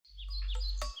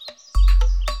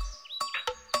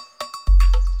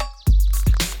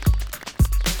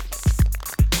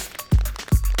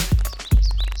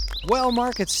Well,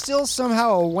 Mark, it's still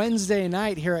somehow a Wednesday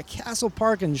night here at Castle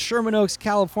Park in Sherman Oaks,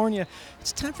 California.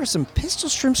 It's time for some Pistol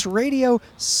Shrimps Radio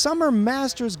Summer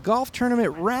Masters Golf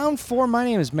Tournament Round 4. My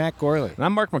name is Matt Gorley. And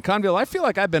I'm Mark McConville. I feel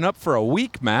like I've been up for a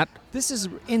week, Matt. This is,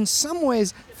 in some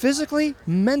ways, physically,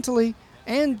 mentally,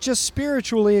 and just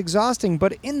spiritually exhausting,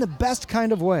 but in the best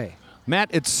kind of way. Matt,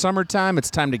 it's summertime. It's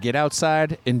time to get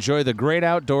outside, enjoy the great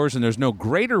outdoors, and there's no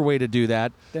greater way to do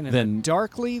that Than in than a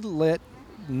darkly lit,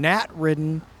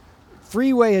 gnat-ridden,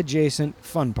 freeway-adjacent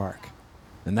fun park.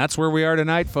 And that's where we are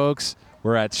tonight, folks.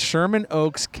 We're at Sherman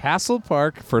Oaks Castle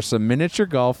Park for some miniature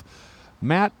golf.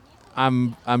 Matt,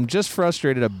 I'm just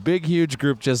frustrated. A big, huge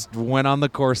group just went on the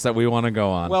course that we want to go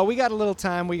on. Well, we got a little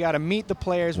time. We got to meet the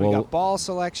players. We got ball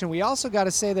selection. We also got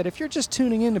to say that if you're just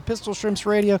tuning in to Pistol Shrimps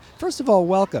Radio, first of all,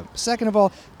 welcome. Second of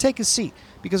all, take a seat.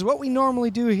 Because what we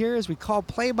normally do here is we call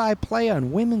play-by-play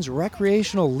on women's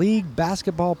recreational league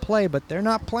basketball play, but they're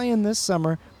not playing this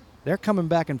summer. They're coming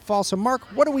back in fall. So, Mark,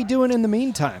 what are we doing in the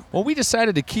meantime? Well, we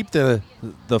decided to keep the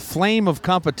flame of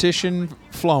competition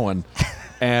flowing,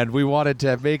 and we wanted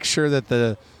to make sure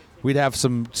that we'd have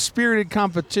some spirited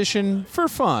competition for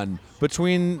fun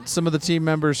between some of the team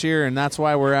members here, and that's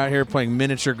why we're out here playing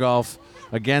miniature golf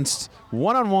against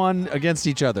one-on-one against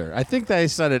each other. I think they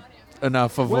said it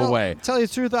enough of a way. To tell you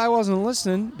the truth, I wasn't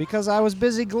listening because I was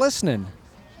busy glistening.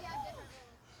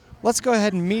 Let's go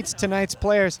ahead and meet tonight's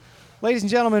players. Ladies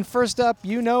and gentlemen, first up,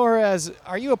 you know her as,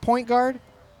 are you a point guard?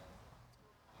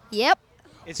 Yep.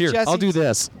 It's Here, I'll do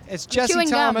this. It's Jessie chewing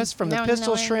Thomas gum. from the No,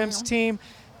 Pistol no, no, Shrimps no. team.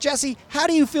 Jessie, how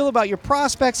do you feel about your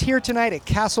prospects here tonight at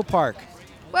Castle Park?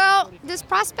 Well, does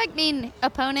prospect mean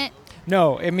opponent?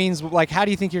 No, it means, like, how do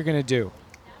you think you're going to do?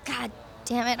 God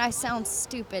damn it, I sound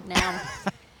stupid now.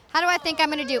 How do I think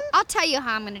I'm going to do? I'll tell you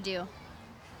how I'm going to do.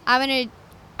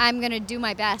 I'm going to do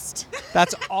my best.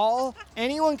 That's all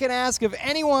anyone can ask of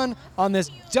anyone on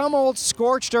this dumb old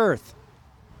scorched earth.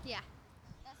 Yeah.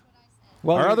 That's what I said.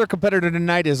 Well, Our other competitor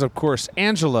tonight is, of course,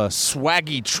 Angela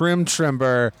Swaggy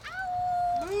Trimber.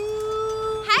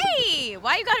 Hey,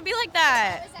 why you gotta be like I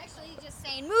that? was actually just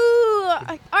saying,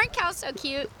 moo. Aren't cows so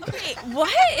cute? Wait,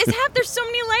 what? There's so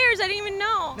many layers I didn't even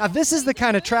know. Now, this is the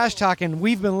kind of trash talking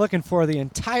we've been looking for the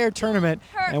entire tournament,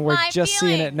 Hurt and we're my just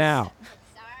seeing it feelings. now.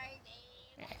 Sorry,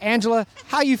 Dave. Angela,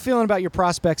 how you feeling about your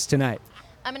prospects tonight?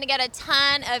 I'm gonna get a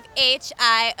ton of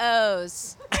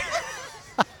HIOs.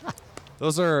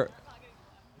 Those are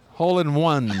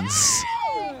hole-in-ones.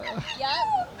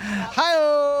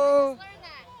 Hi-oh!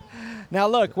 Now,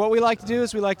 look, what we like to do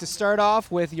is we like to start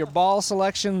off with your ball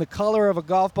selection. The color of a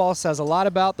golf ball says a lot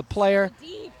about the player.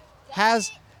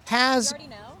 Has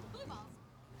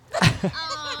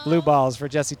blue balls for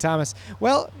Jessie Thomas.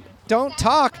 Well, don't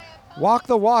talk. Walk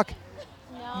the walk.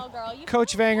 No, girl, you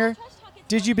Coach Vanger,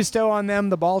 did you bestow on them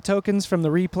the ball tokens from the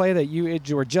replay that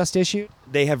you were just issued?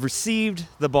 They have received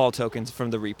the ball tokens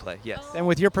from the replay, yes. And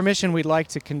with your permission, we'd like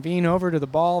to convene over to the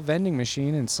ball vending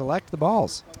machine and select the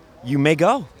balls. You may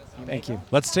go. Thank you.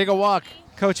 Let's take a walk.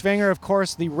 Coach Vanger, of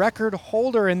course, the record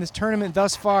holder in this tournament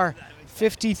thus far.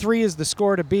 53 is the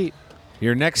score to beat.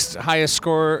 Your next highest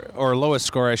score, or lowest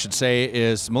score, I should say,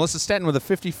 is Melissa Stanton with a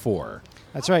 54.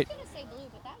 That's right. I was going to say blue,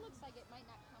 but that looks like it might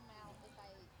not come out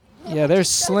if I... Yeah, there's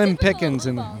slim pickings.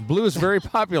 And Blue is very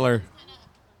popular.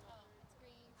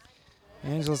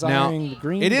 Angela's Now, eyeing the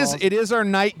green it balls. is our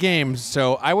night game,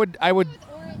 so I would Orange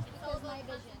fills my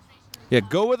vision.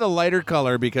 go with a lighter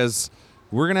color because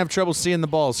we're gonna have trouble seeing the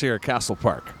balls here at Castle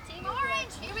Park. Team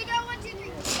Orange, here we go, 1, 2,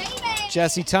 3, baby!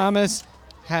 Jessie Thomas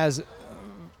has...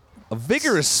 A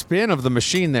vigorous spin of the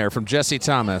machine there from Jessie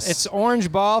Thomas. It's orange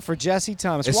ball for Jessie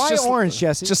Thomas. It's Why just- orange,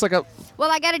 Jessie? Just like a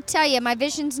Well, I got to tell you, my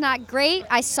vision's not great.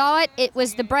 I saw it. It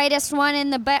was the brightest one in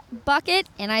the bucket,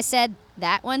 and I said,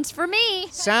 that one's for me.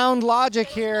 sound logic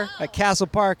here at Castle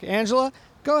Park. Angela,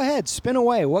 go ahead. Spin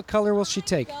away. What color will she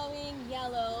take? going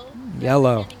yellow.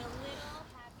 Yellow. Having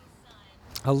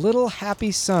a little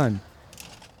happy sun. A little happy sun.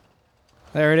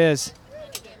 There it is.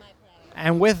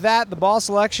 And with that, the ball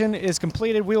selection is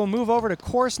completed. We will move over to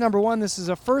course number 1. This is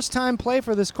a first-time play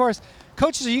for this course.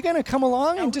 Coaches, are you going to come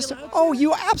along and just... Oh,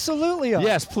 you absolutely are.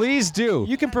 yes, please do.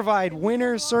 You can provide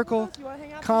winner's circle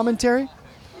commentary.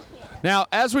 Now,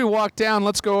 as we walk down,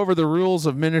 let's go over the rules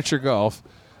of miniature golf.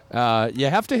 You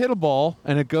have to hit a ball,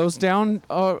 and it goes down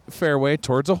a fairway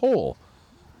towards a hole.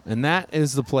 And that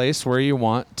is the place where you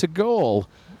want to goal.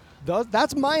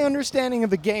 That's my understanding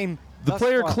of the game. The thus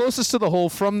player far. closest to the hole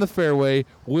from the fairway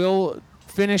will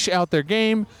finish out their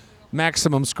game.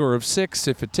 Maximum score of 6.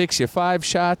 If it takes you 5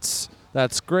 shots,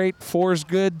 That's great. 4's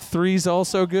good. 3's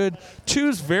also good.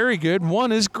 2's very good.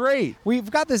 1 is great.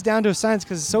 We've got this down to a science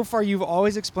because so far you've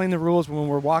always explained the rules when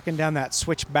we're walking down that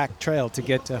switchback trail to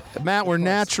get to. Matt, we're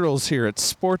naturals here. It's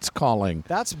sports calling.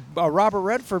 That's a Robert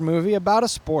Redford movie about a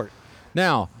sport.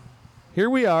 Now, here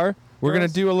we are. We're going to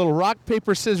Girls. do a little rock,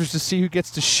 paper, scissors to see who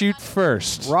gets to shoot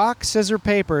first. Rock, scissors,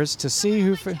 papers to see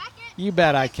who. You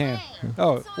bet I can.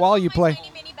 Oh, while you play.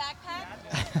 Tiny mini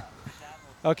backpack.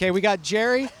 Okay, we got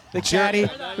Jerry, the caddy.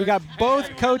 We got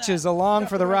both coaches along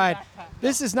for the ride.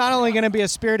 This is not only going to be a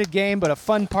spirited game, but a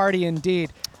fun party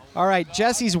indeed. All right,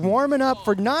 Jesse's warming up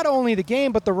for not only the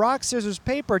game, but the rock, scissors,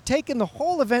 paper, taking the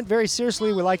whole event very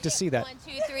seriously. We like to see that. 1,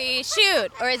 2, 3, shoot.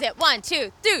 Or is it 1,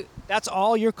 2, 3? That's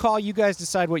all your call. You guys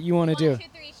decide what you want to do. 1, 2,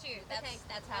 3, shoot.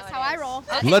 That's how I roll.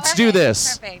 Okay, Let's do perfect.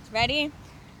 this. Perfect. Ready?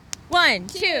 1,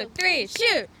 2, 3,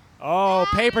 shoot. Oh,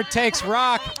 paper takes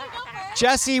rock.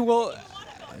 Jesse will.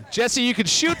 Jesse, you can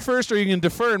shoot first or you can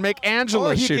defer and make Or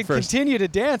Angela you shoot can first. continue to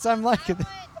dance. I'm liking it.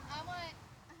 I want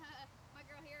my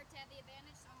girl here to have the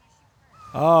advantage, so I'm going to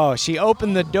shoot her. Oh, she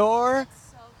opened the door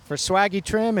for Swaggy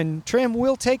Trim, and Trim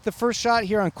will take the first shot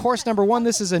here on course number 1.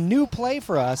 This is a new play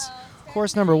for us.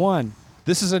 Course number 1.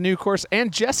 This is a new course,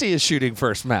 and Jesse is shooting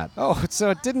first, Matt. Oh,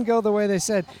 so it didn't go the way they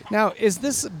said. Now, is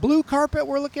this blue carpet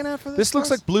we're looking at for this? This looks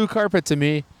course? like blue carpet to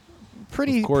me.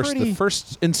 pretty. Of course, pretty, the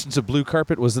first instance of blue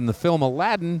carpet was in the film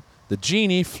Aladdin. The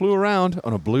genie flew around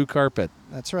on a blue carpet.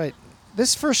 That's right.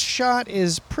 This first shot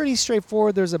is pretty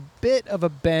straightforward. There's a bit of a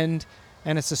bend,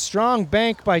 and it's a strong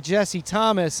bank by Jesse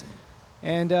Thomas.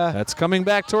 And That's coming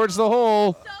back towards the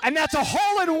hole. and that's a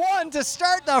hole-in-one to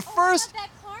start the first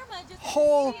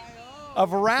hole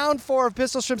of round 4 of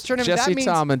Pistol Shrimps Tournament. Jesse That means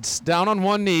Thomas down on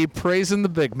one knee, praising the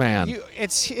big man.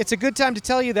 it's a good time to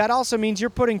tell you that also means you're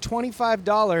putting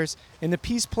 $25 in the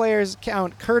Peace Players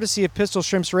account courtesy of Pistol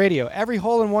Shrimps Radio. Every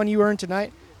hole-in-one you earn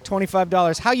tonight,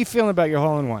 $25. How you feeling about your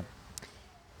hole-in-one?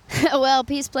 Well,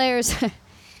 Peace Players,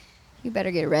 you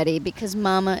better get ready because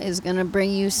Mama is going to bring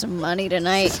you some money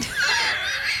tonight.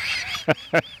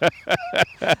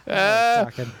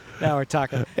 Now we're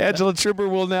talking. Angela Tribber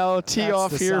will now tee That's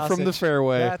off the here from the sausage.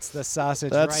 fairway. That's the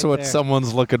sausage. That's right what there.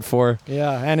 someone's looking for.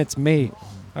 Yeah, and it's me.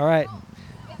 All right.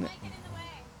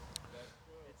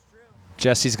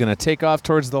 Jesse's going to take off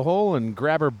towards the hole and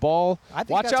grab her ball. I think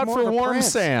Watch that's out more for of a warm prance.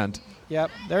 sand.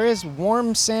 Yep. There is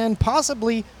warm sand,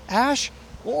 possibly ash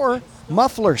or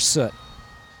muffler soot.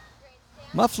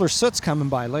 Muffler soot's coming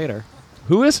by later.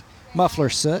 Who is? Muffler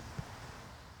soot.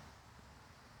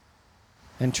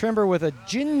 And Trimber with a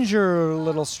ginger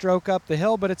little stroke up the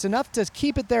hill, but it's enough to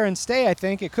keep it there and stay, I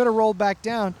think. It could have rolled back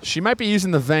down. She might be using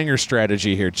the Vanger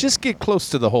strategy here. Just get close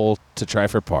to the hole to try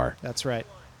for par. That's right.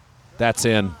 That's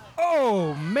in.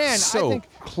 Oh, man. So I think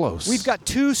close. we've got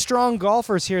two strong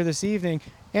golfers here this evening.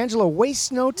 Angela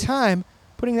wastes no time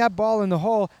putting that ball in the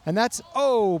hole, and that's,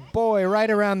 oh boy, right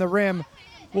around the rim.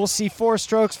 We'll see 4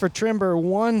 strokes for Trimber,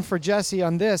 1 for Jesse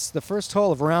on this, the first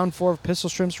hole of round 4 of Pistol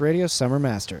Shrimps Radio Summer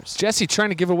Masters. Jesse trying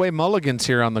to give away mulligans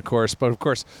here on the course, but of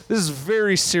course, this is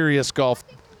very serious golf.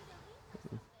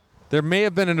 There may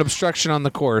have been an obstruction on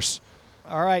the course.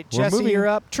 All right, We're Jesse, moving. you're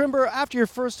up. Trimber, after your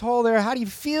first hole there, how do you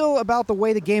feel about the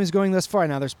way the game is going thus far?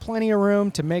 Now, there's plenty of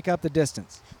room to make up the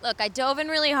distance. Look, I dove in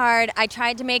really hard. I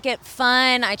tried to make it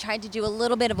fun. I tried to do a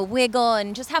little bit of a wiggle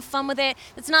and just have fun with it.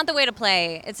 It's not the way to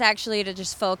play. It's actually to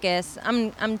just focus.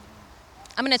 I'm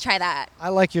gonna try that. I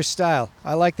like your style.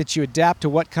 I like that you adapt to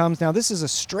what comes. Now, this is a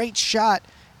straight shot.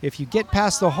 If you get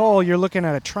past the hole, you're looking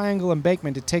at a triangle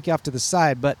embankment to take you off to the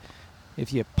side. But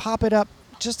if you pop it up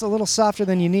just a little softer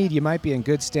than you need, you might be in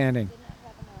good standing.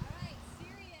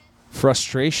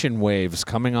 Frustration waves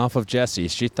coming off of Jesse.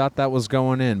 She thought that was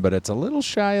going in, but it's a little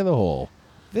shy of the hole.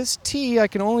 This tee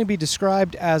can only be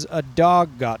described as a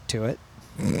dog got to it.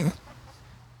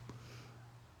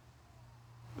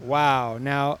 Wow.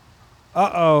 Now,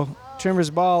 uh-oh.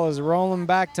 Trimber's ball is rolling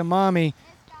back to mommy.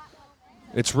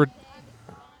 It's we've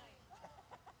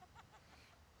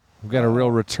got a real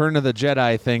Return of the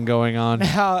Jedi thing going on,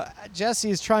 Now,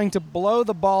 Jesse is trying to blow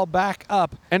the ball back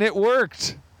up. and it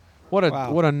worked. What a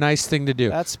Wow. what a nice thing to do.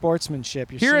 That's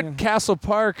sportsmanship. You're Here seeing- at Castle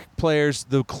Park, players,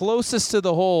 the closest to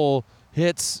the hole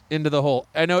hits into the hole.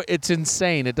 I know it's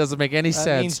insane. It doesn't make any that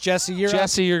sense. means Jesse, you're up,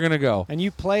 Jesse, you're gonna go. and you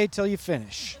play till you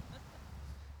finish.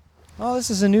 Oh,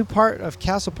 this is a new part of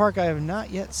Castle Park I have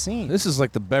not yet seen. This is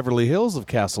like the Beverly Hills of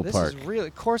Castle This Park. is really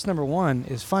course number 1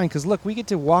 is fine because look, we get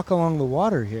to walk along the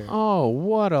water here. Oh,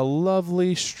 what a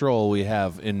lovely stroll we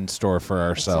have in store for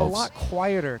ourselves. It's a lot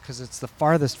quieter because it's the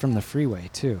farthest from the freeway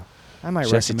too. I might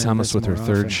Jesse recommend Thomas this with her more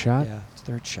third often. shot. Yeah,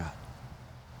 third shot.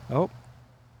 Oh,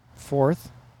 fourth.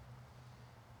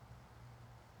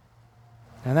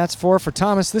 And that's 4 for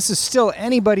Thomas. This is still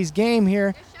anybody's game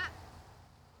here.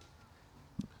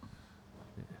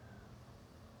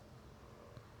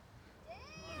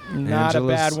 Not a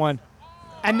bad one.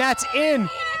 And that's in.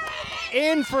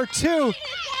 In for 2.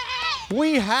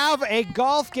 We have a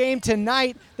golf game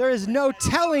tonight. There is no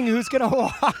telling who's going to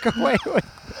walk away with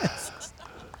this.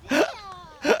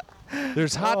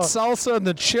 There's hot salsa in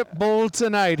the chip bowl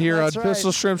tonight here That's on right.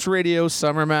 Pistol Shrimps Radio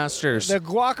Summer Masters. The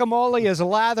guacamole is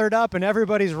lathered up and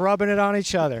everybody's rubbing it on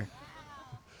each other.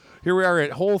 Here we are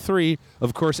at hole 3.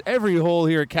 Of course, every hole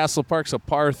here at Castle Park's a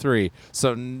par 3.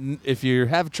 So if you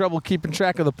have trouble keeping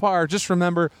track of the par, just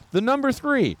remember the number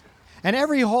 3. And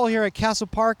every hole here at Castle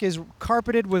Park is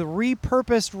carpeted with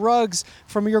repurposed rugs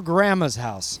from your grandma's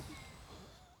house.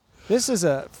 This is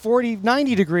a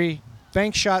 90 degree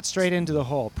bank shot straight into the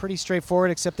hole. Pretty straightforward,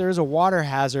 except there is a water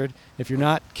hazard if you're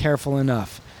not careful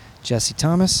enough. Jesse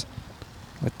Thomas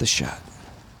with the shot.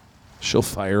 She'll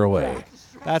fire away.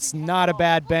 That's not a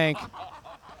bad bank.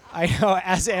 I know,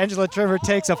 as Angela Trimmer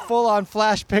takes a full-on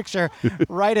flash picture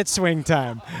right at swing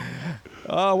time.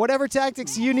 Whatever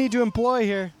tactics you need to employ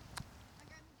here.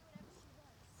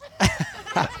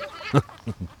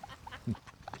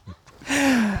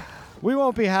 We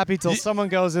won't be happy till someone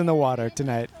goes in the water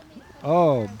tonight.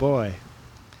 Oh, boy.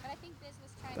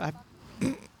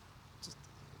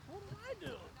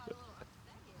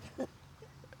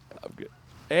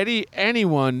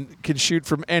 Anyone can shoot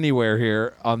from anywhere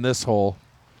here on this hole.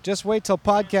 Just wait till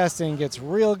podcasting gets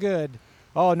real good.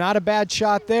 Oh, not a bad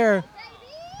shot there.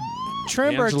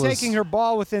 Trimber Angela's- taking her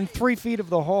ball within 3 feet of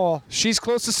the hole. She's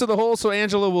closest to the hole, so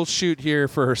Angela will shoot here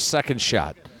for her second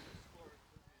shot.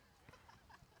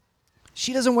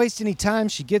 She doesn't waste any time.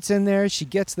 She gets in there. She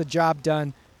gets the job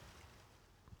done.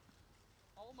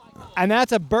 And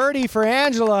that's a birdie for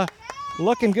Angela.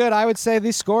 Looking good. I would say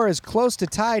the score is close to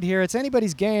tied here. It's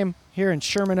anybody's game here in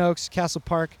Sherman Oaks, Castle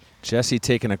Park. Jessie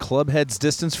taking a club head's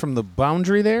distance from the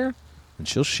boundary there, and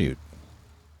she'll shoot.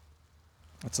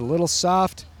 It's a little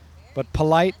soft, but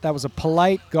polite. That was a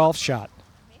polite golf shot.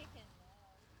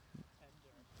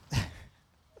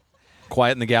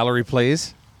 Quiet in the gallery,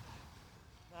 please.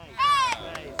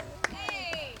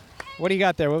 What do you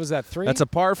got there? What was that, 3? That's a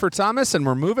par for Thomas, and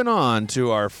we're moving on to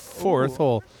our 4th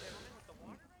hole.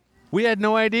 We had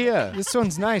no idea. This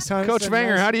one's nice, huh? Coach This is Vanger,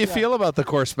 nice. how do you Yeah. feel about the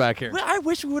course back here? Well, I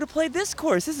wish we would have played this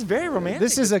course. This is very romantic.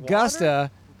 This is With Augusta,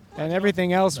 and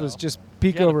everything else was just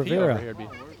Pico Rivera.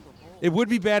 It would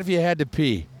be bad if you had to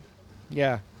pee.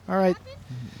 Yeah. All right.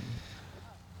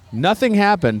 Nothing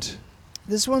happened.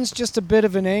 This one's just a bit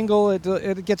of an angle.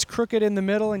 It gets crooked in the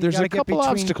middle, and There's you gotta a get couple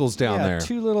between, obstacles down there.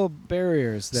 2 little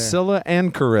barriers there. Scylla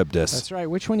and Charybdis. That's right.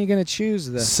 Which one are you going to choose?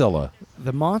 Scylla.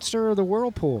 The monster or the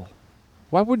whirlpool?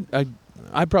 Why would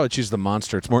I'd probably choose the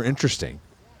monster. It's more interesting.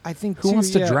 I think. Who wants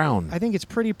to drown? I think it's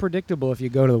pretty predictable if you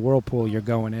go to the whirlpool, you're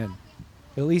going in.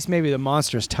 At least maybe the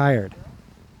monster's tired.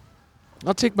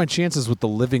 I'll take my chances with the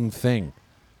living thing.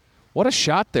 What a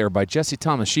shot there by Jessie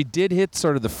Thomas. She did hit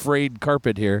sort of the frayed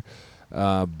carpet here,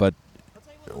 but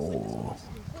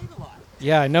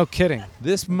Yeah, no kidding.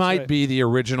 this might right. be the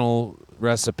original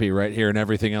recipe right here, and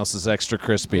everything else is extra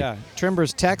crispy. Yeah,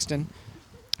 Trimber's texting.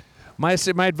 My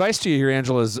advice to you here,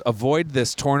 Angela, is avoid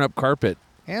this torn up carpet.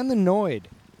 And the Noid.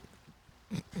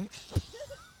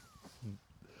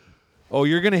 Oh,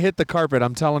 you're going to hit the carpet.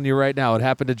 I'm telling you right now. It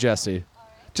happened to Jessie.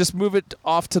 Just move it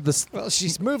off to the Well,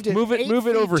 she's moved it. Move it 8 move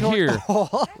it feet over toward here. the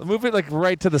hole. Move it like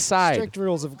right to the side. Strict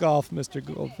rules of golf, Mr.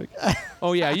 Goldfish.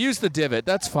 Oh yeah, use the divot.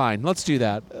 That's fine. Let's do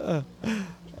that.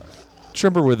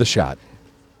 Trimber with a shot.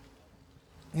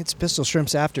 It's Pistol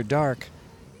Shrimps After Dark.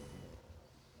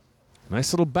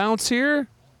 Nice little bounce here.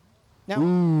 Now,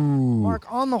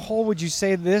 Mark, on the whole, would you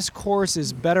say this course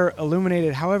is better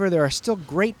illuminated? However, there are still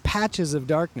great patches of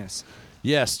darkness.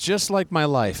 Yes, just like my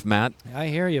life, Matt. I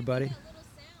hear you, buddy.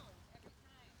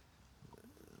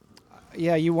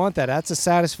 Yeah, you want that. That's a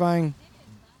satisfying.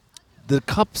 The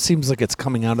cup seems like it's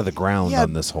coming out of the ground Yeah,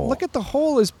 on this hole. look at the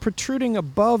hole is protruding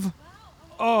above.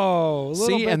 Oh, a little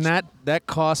See, bit. and that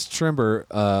cost Trimber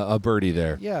a birdie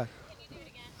there. Yeah.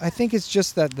 I think it's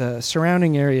just that the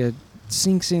surrounding area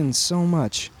sinks in so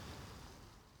much.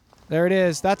 There it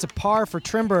is. That's a par for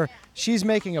Trimber. She's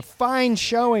making a fine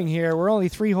showing here. We're only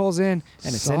 3 holes in,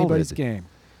 and it's Solid. anybody's game.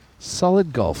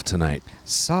 Solid golf tonight.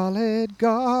 Solid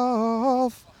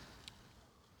golf.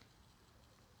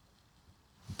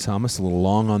 Thomas a little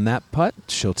long on that putt.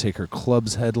 She'll take her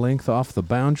club's head length off the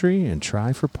boundary and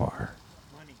try for par.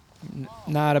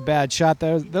 Not a bad shot.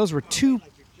 Those were 2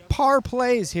 par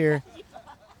plays here.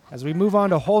 As we move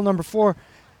on to hole number 4,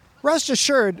 rest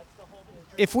assured,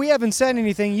 if we haven't said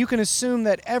anything, you can assume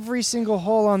that every single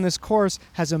hole on this course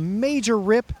has a major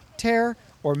rip, tear,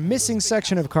 or missing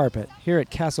section of carpet here at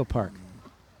Castle Park.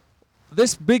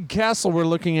 This big castle we're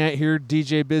looking at here,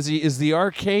 DJ Busy, is the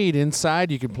arcade inside.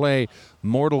 You can play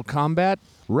Mortal Kombat,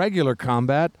 regular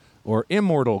combat, or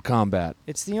Immortal Kombat.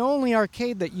 It's the only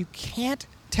arcade that you can't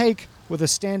take with a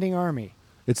standing army.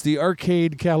 It's the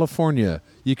Arcade California.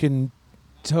 You can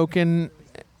token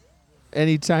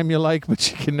anytime you like,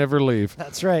 but you can never leave.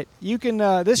 That's right. You can.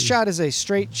 This shot is a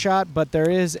straight shot, but there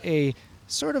is a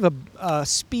sort of a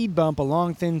speed bump, a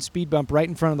long, thin speed bump right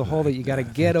in front of the hole that you got to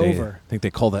get over. I think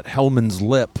they call that Hellman's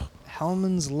Lip.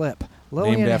 Hellman's Lip.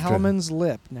 Lillian Hellman's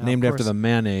Lip. Now, named of after course, the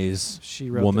mayonnaise she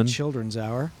wrote woman. The Children's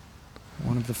Hour,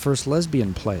 one of the first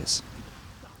lesbian plays.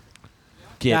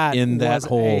 Get in that was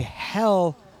hole. A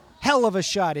hell of a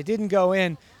shot. It didn't go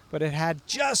in, but it had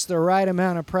just the right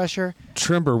amount of pressure.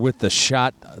 Trimber with the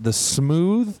shot, the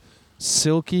smooth,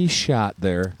 silky shot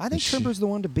there. I think Trimber's the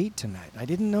one to beat tonight. I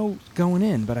didn't know going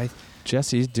in, but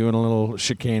Jesse's doing a little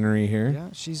chicanery here. yeah,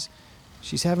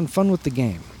 she's having fun with the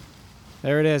game.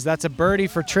 There it is. That's a birdie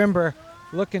for Trimber,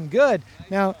 looking good.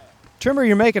 Now, Trimber,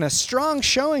 you're making a strong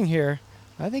showing here.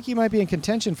 I think you might be in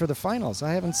contention for the finals.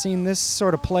 I haven't seen this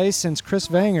sort of play since Chris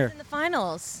Vanger. In the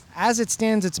finals. As it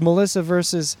stands, it's Melissa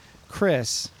versus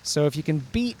Chris. So if you can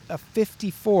beat a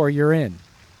 54, you're in.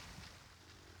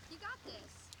 You got this.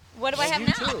 What do I have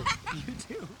now? You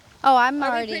too. Oh, I'm Are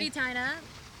we already. pretty tied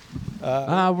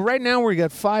up? Right now we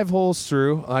got 5 holes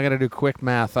through. I got to do quick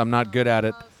math. I'm not good at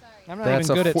it. I'm not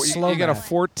even good at slow You got a math.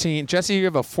 14. Jesse, you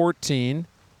have a 14,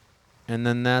 and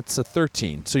then that's a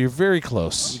 13. So you're very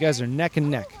close. You guys are neck and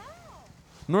neck.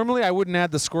 Normally, I wouldn't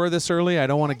add the score this early. I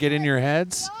don't want to get in your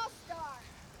heads.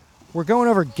 We're going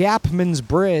over Gapman's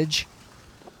Bridge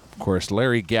Of course,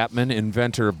 Larry Gapman,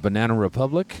 inventor of Banana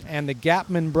Republic. and the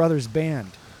Gapman Brothers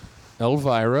Band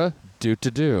Elvira,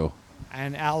 do.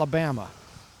 and Alabama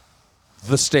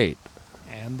The state.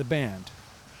 and the band.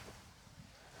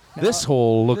 Now, This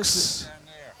hole this looks...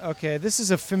 Okay, this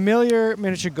is a familiar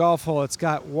miniature golf hole. It's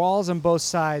got walls on both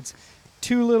sides,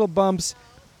 2 little bumps,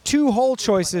 2 hole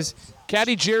choices.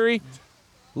 Caddy Jerry,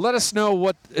 let us know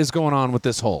what is going on with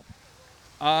this hole.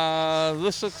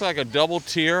 This looks like a double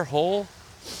tier hole.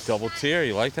 Double tier,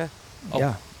 you like that? Oh.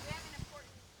 Yeah,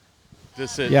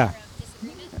 This is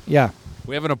yeah.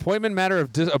 We have an important matter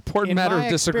of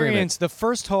disagreement. Experience, the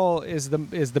first hole is the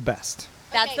best.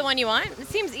 That's the one you want? It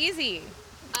seems easy.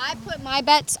 I put my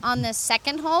bets on the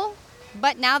second hole,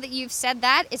 but now that you've said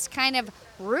that, it's kind of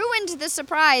ruined the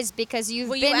surprise because you've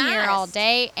Well, you been here all asked.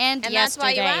 day and And that's why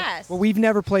yesterday. you asked. Well, we've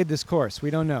never played this course.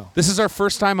 We don't know. This is our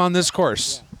first time on this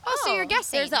course. Oh, so you're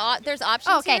guessing. There's options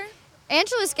Oh, okay. here?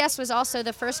 Angela's guess was also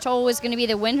the first hole was going to be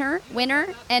the winner,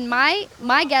 and my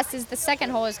guess is the second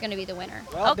hole is going to be the winner.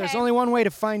 Well, there's Okay. only one way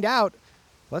to find out.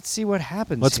 Let's see what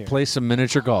happens Let's here. play some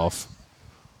miniature golf.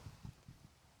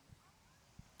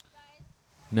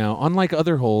 Now, unlike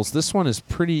other holes, this one is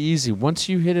pretty easy. Once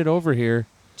you hit it over here,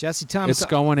 Jesse Thomas it's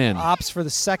going in. opts for the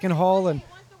second hole, and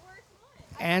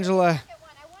Angela.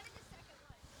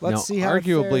 Let's now, see how it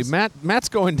arguably, fares. Matt's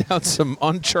going down some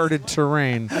uncharted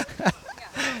terrain.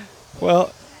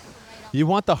 Well, You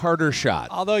want the harder shot.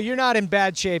 although you're not in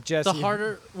bad shape, Jesse. The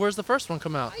harder. Where's the first one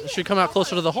come out? It should come out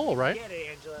closer to the hole, right?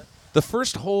 The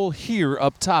first hole here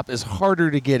up top is harder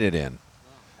to get it in.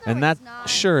 And that, it's not.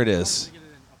 sure it is.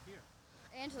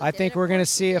 Angela I did think it we're going to for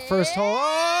see a first hole.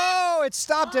 Oh, it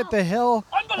stopped at the hill,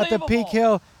 at the peak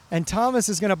hill, and Thomas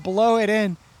is going to blow it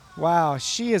in. Wow,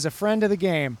 she is a friend of the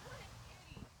game.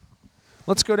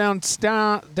 Let's go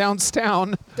downtown.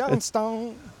 Downstone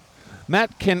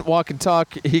Matt can't walk and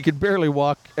talk. He can barely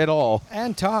walk at all.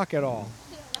 and talk at all.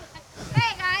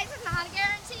 Hey guys, it's not a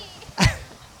guarantee.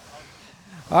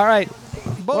 All right.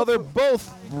 Well, they're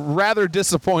both rather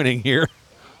disappointing here.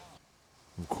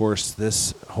 Of course,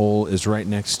 this hole is right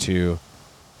next to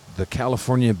the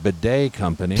California Bidet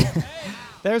Company.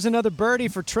 There's another birdie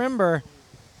for Trimber.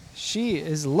 She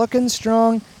is looking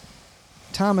strong.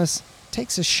 Thomas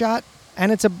takes a shot,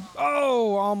 and it's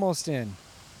almost in.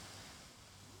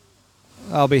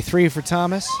 That'll be 3 for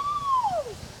Thomas.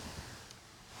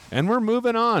 And we're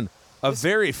moving on. A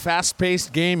very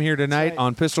fast-paced game here tonight right.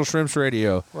 on Pistol Shrimps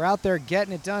Radio. We're out there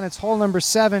getting it done. It's hole number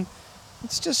 7.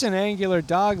 It's just an angular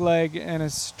dog leg and a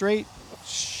straight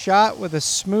shot with a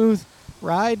smooth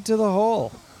ride to the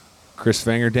hole. Chris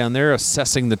Vanger down there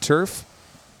assessing the turf.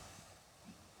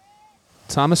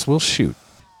 Thomas will shoot.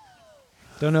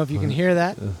 Don't know if you can hear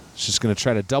that. She's going to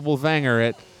try to double Vanger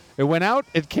it. It went out.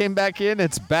 It came back in.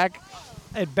 It's back.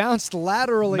 It bounced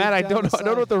laterally. Matt, I down don't know. the I don't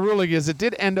know what side. the ruling is. It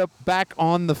did end up back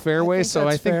on the fairway, think so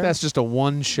I that's think fair. that's just a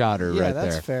one-shotter Yeah, right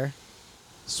that's there. fair.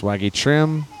 Swaggy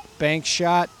trim. Bank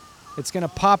shot. It's going to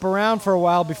pop around for a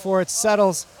while before it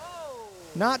settles.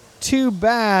 Not too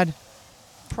bad.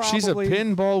 Probably. She's a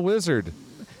pinball wizard.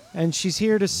 And she's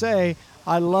here to say,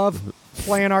 I love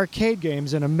playing arcade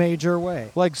games in a major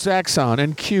way. Like Zaxxon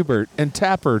and Qbert and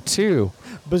Tapper, too.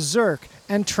 Berserk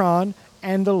and Tron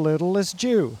and The Littlest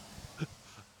Jew.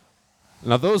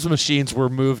 Now, those machines were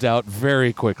moved out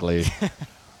very quickly.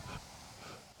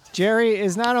 Jerry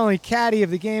is not only caddy of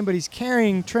the game, but he's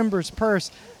carrying Trimber's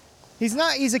purse. He's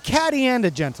a caddy and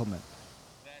a gentleman.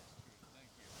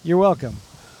 You're welcome.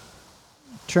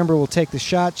 Trimber will take the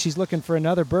shot. She's looking for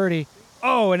another birdie.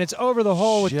 Oh, and it's over the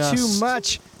hole with too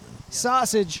much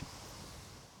sausage.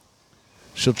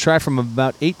 She'll try from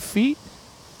about 8 feet.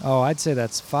 Oh, I'd say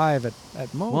that's 5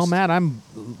 at most. Well, Matt, I'm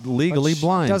legally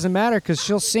blind. Doesn't matter because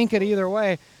she'll sink it either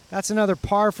way. That's another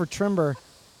par for Trimber.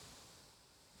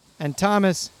 And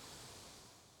Thomas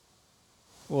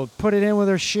will put it in with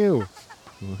her shoe.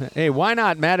 Hey, why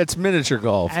not, Matt? It's miniature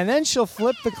golf. And then she'll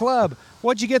flip the club.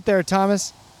 What'd you get there,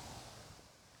 Thomas?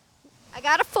 I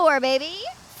got a 4, baby.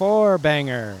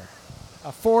 4-banger. A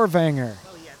 4-banger.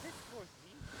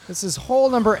 This is hole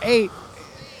number 8.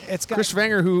 It's got Chris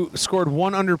Vanger, who scored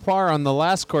 1 under par on the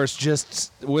last course,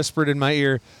 just whispered in my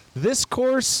ear, this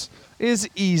course is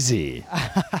easy.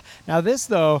 Now this,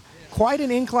 though, quite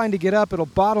an incline to get up. It'll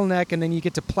bottleneck, and then you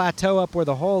get to plateau up where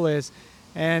the hole is.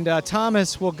 And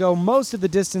Thomas will go most of the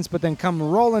distance, but then come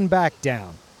rolling back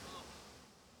down.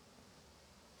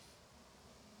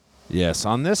 Yes,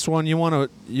 on this one, you want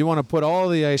to put all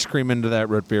the ice cream into that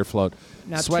root beer float.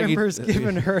 Now Trimber's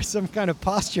giving her some kind of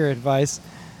posture advice,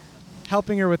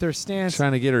 helping her with her stance.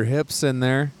 Trying to get her hips in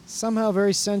there. Somehow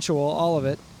very sensual, all of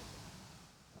it.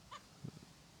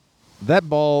 That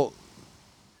ball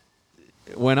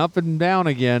went up and down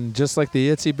again, just like the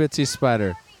itsy bitsy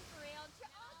spider.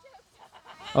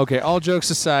 Okay, all jokes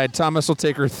aside, Thomas will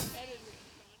take her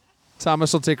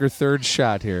third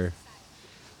shot here.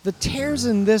 The tears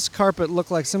in this carpet look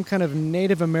like some kind of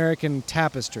Native American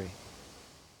tapestry.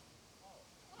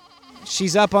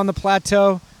 She's up on the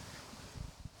plateau,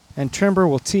 and Trimber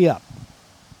will tee up.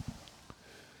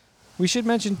 We should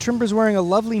mention Trimber's wearing a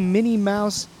lovely Minnie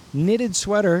Mouse knitted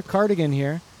sweater, cardigan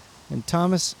here, and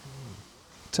Thomas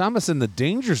in the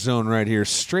danger zone right here,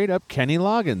 straight up Kenny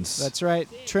Loggins. That's right.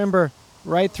 Trimber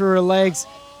right through her legs.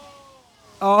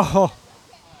 Oh.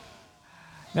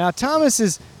 Now Thomas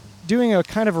is doing a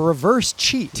kind of a reverse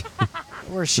cheat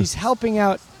where she's helping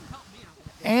out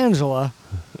Angela.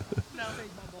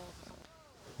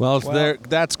 Well,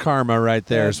 that's karma right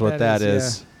there is what that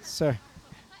is. Yeah. Sir.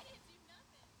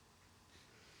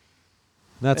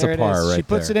 That's There a it par is. right She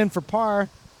puts there. it in for par.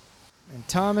 And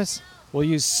Thomas will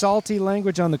use salty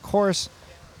language on the course.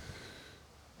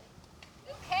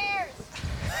 Who cares?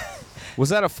 Was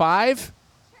that a 5?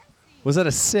 Was that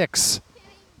a 6?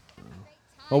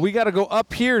 Well, we got to go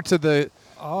up here to the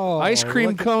ice cream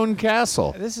look at- cone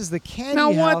castle. This is the candy Now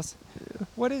what? house.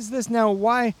 What is this now?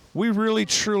 Why? We really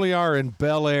truly are in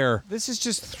Bel Air. This is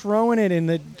just throwing it in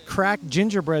the cracked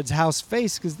gingerbread's house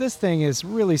face because this thing is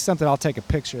really something. I'll take a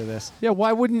picture of this. Yeah,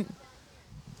 why wouldn't...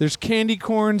 There's candy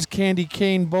corns, candy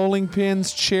cane, bowling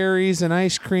pins, cherries, an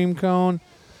ice cream cone.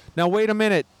 Now, wait a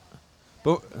minute.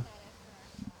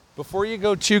 Before you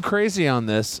go too crazy on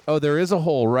this, there is a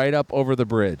hole right up over the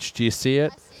bridge. Do you see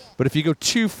it? But if you go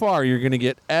too far, you're going to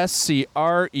get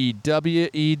SCREWED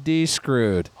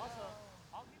screwed.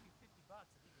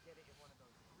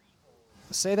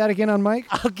 Say that again on mic.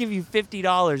 I'll give you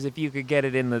 $50 if you could get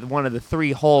it in one of the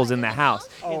 3 holes in the house.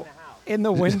 In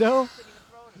the window?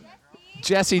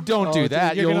 Jesse, don't Oh, do dude,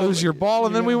 that. you're You'll gonna- lose your ball,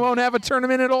 and then we won't have a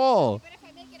tournament at all. But if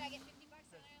I make it, I get $50,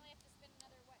 and I only have to spend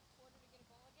another, quarter to get a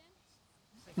ball again?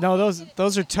 No,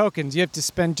 those are tokens. You have to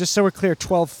spend, just so we're clear,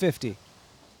 $12.50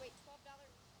 Wait,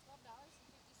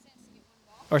 $12.50 to get one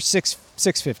ball? or $6.50.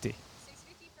 $6.50 for a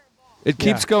ball. It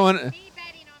keeps going. Me betting on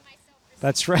myself for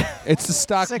That's right. It's the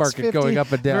stock market $6.50 going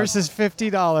up and down. versus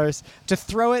 $50 to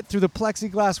throw it through the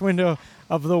plexiglass window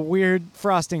of the weird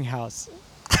frosting house.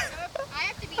 I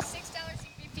have to be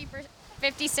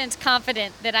 $6.50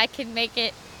 confident that I can make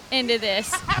it into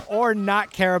this. Or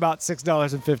not care about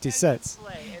 $6.50.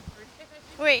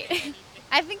 Wait,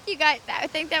 I think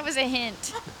that was a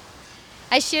hint.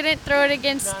 I shouldn't throw it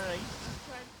against.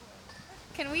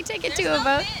 Can we take it to a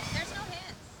vote? There's no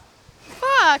hints.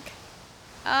 Fuck.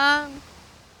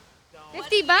 $50? What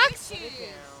do you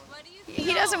feel?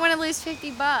 He doesn't want to lose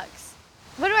 $50.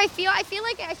 What do I feel? I feel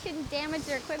like I shouldn't damage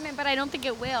their equipment, but I don't think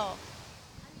it will. I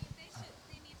mean,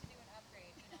 they need to do an upgrade,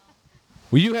 you know.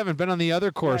 Well, you haven't been on the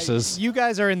other courses. You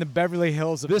guys are in the Beverly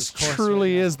Hills of This this course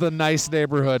truly right now. is the nice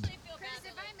neighborhood. Chris,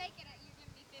 if I make it, you're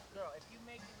giving me $50.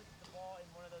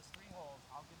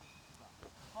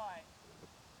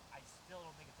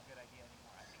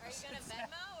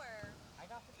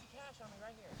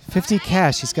 50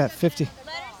 cash. He's got 50.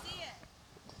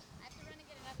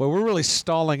 Well, we're really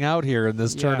stalling out here in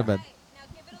this Yeah. tournament.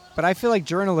 But I feel like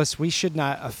journalists, we should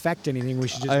not affect anything. We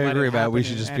should just I let agree, it Matt. We happen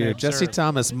should just and be here. Jesse observe.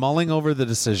 Thomas mulling over the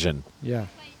decision. Yeah.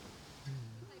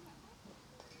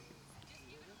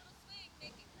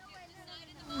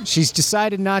 She's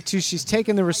decided not to. She's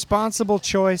taken the responsible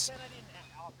choice.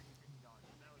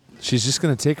 She's just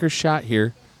going to take her shot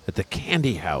here at the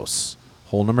Candy House,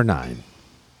 hole number 9.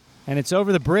 And it's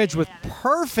over the bridge with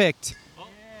perfect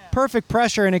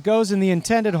pressure, and it goes in the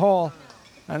intended hole.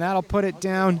 And that'll put it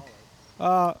down. Just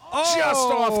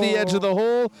off the edge of the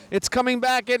hole. It's coming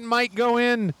back. It might go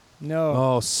in. No.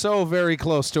 Oh, so very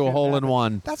close to a hole in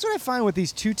one. That's what I find with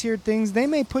these two-tiered things. They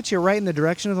may put you right in the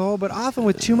direction of the hole, but often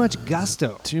with too much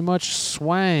gusto. Too much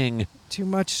swang. Too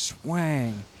much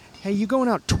swang. Hey, you going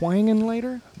out twanging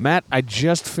later? Matt, I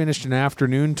just finished an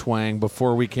afternoon twang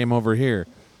before we came over here.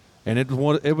 And it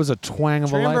was a twang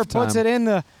of a Trimber lifetime. puts it in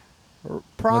the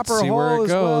proper Let's see where hole it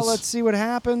as well. goes. Let's see what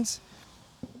happens.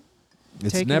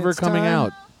 It's taking never its coming time.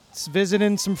 out. It's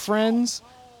visiting some friends.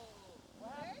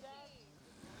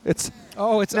 It's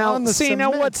Oh, it's now on the see now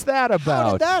cement. what's that How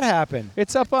about? did that happen?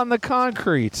 It's up on the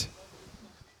concrete.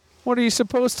 What are you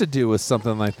supposed to do with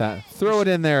something like that? Throw it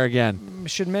in there again.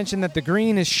 Should mention that the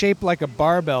green is shaped like a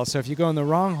barbell, so if you go in the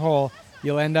wrong hole,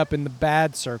 you'll end up in the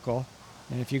bad circle.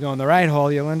 And if you go in the right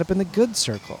hole, you'll end up in the good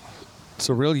circle. It's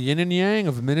a real yin and yang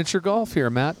of miniature golf here,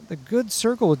 Matt. The good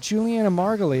circle with Juliana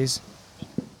Margulies.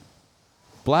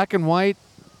 Black and white,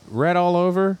 red all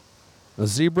over, a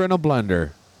zebra and a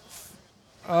blender.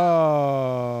 Oh,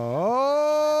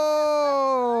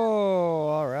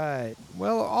 all right.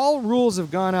 Well, all rules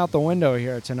have gone out the window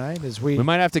here tonight as we We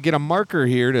might have to get a marker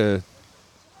here to...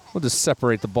 We'll just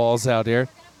separate the balls out here.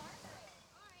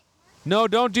 No,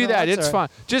 don't do No, that. that's It's all fine.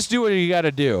 Just do what you got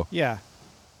to do. Yeah.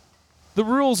 The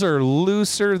rules are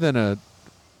looser than a...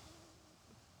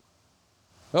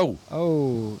 Oh.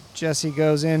 Oh, Jesse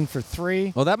goes in for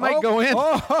 3. Well, that might go in.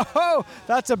 Oh,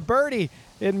 that's a birdie.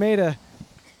 It made a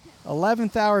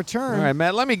 11th hour turn. All right,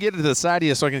 Matt, let me get to the side of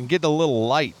you so I can get a little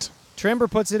light. Trimber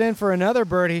puts it in for another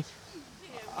birdie.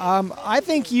 I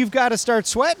think you've got to start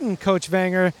sweating, Coach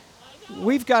Wenger.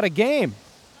 We've got a game.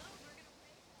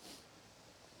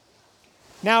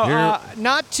 Now,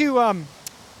 not to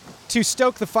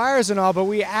stoke the fires and all, but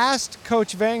we asked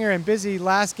Coach Wenger and Busy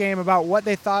last game about what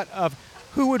they thought of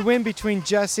who would win between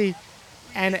Jesse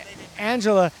and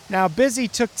Angela. Now, Busy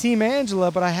took Team Angela,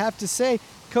 but I have to say,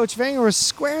 Coach Wenger was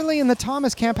squarely in the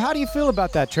Thomas camp. How do you feel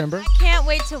about that, Trimber? Can't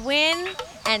wait to win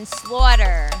and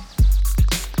slaughter.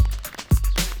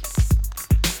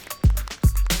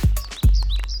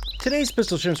 Today's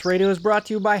Pistol Shrimps Radio is brought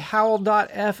to you by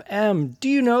Howl.fm. Do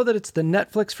you know that it's the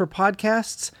Netflix for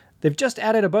podcasts? They've just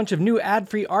added a bunch of new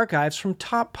ad-free archives from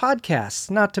top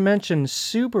podcasts, not to mention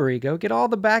Super Ego. Get all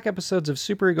the back episodes of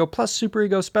Super Ego plus Super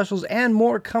Ego specials and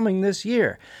more coming this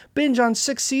year. Binge on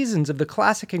 6 seasons of the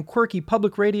classic and quirky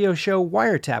public radio show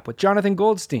Wiretap with Jonathan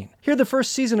Goldstein. Hear the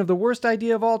first season of The Worst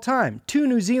Idea of All Time. 2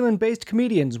 New Zealand-based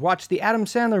comedians watch the Adam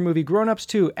Sandler movie Grown Ups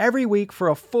 2 every week for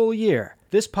a full year.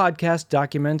 This podcast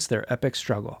documents their epic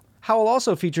struggle. Howl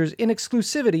also features in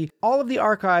exclusivity all of the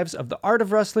archives of The Art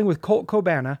of Wrestling with Colt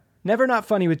Cabana, Never Not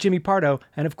Funny with Jimmy Pardo,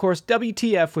 and of course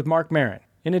WTF with Mark Maron.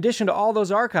 In addition to all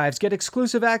those archives, get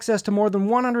exclusive access to more than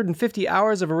 150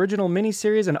 hours of original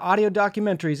miniseries and audio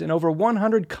documentaries and over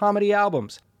 100 comedy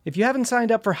albums. If you haven't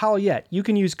signed up for Howl yet, you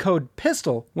can use code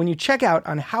PISTOL when you check out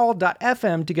on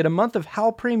Howl.fm to get a month of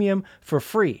Howl Premium for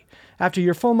free. After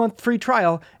your full month free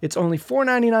trial, it's only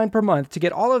 $4.99 per month to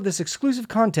get all of this exclusive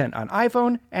content on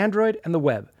iPhone, Android, and the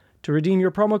web. To redeem your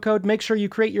promo code, make sure you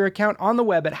create your account on the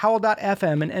web at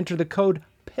Howl.fm and enter the code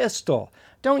PISTOL.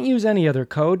 Don't use any other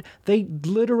code. They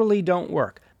literally don't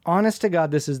work. Honest to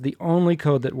God, this is the only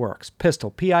code that works.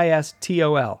 PISTOL,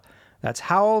 P-I-S-T-O-L. That's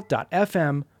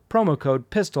Howl.fm, promo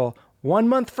code PISTOL. 1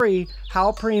 month free,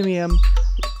 Howl Premium.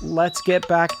 Let's get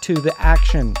back to the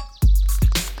action.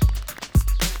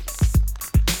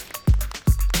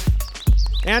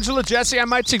 Angela, Jesse, I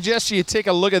might suggest you take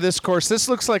a look at this course. This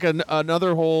looks like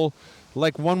another hole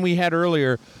like one we had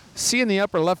earlier. See in the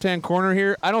upper left-hand corner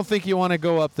here? I don't think you want to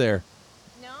go up there.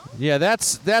 No? Yeah,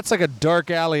 that's like a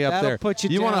dark alley up That'll there. put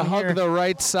you want to down hug here. the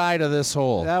right side of this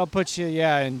hole. That'll put you,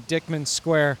 in Dickman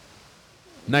Square.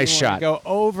 Nice You wanna shot. Go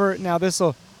over. Now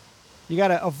this'll. You got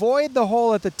to avoid the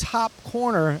hole at the top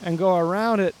corner and go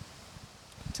around it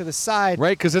to the side.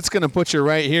 Right, because it's going to put you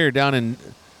right here down in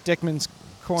Dickman's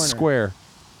corner. square.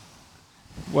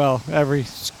 Well, every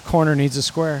corner needs a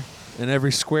square. And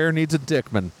every square needs a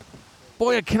Dickman.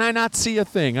 Boy, can I not see a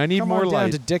thing? I need Come more on down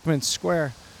light. to Dickman's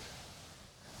Square.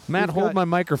 Matt, We've hold got- my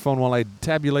microphone while I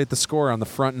tabulate the score on the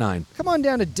front 9. Come on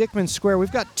down to Dickman Square.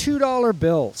 We've got $2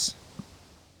 bills.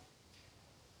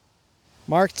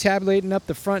 Mark tabulating up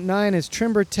the front 9 as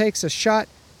Trimber takes a shot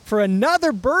for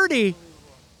another birdie.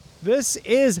 This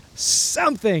is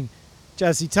something.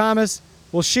 Jesse Thomas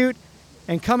will shoot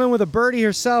and come in with a birdie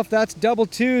herself. That's double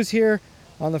twos here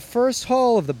on the first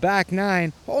hole of the back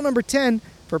 9. Hole number 10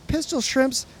 for Pistol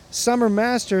Shrimp's Summer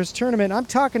Masters Tournament. I'm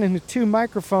talking into 2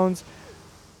 microphones.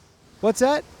 What's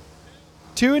that?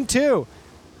 2 and 2.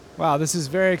 Wow, this is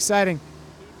very exciting.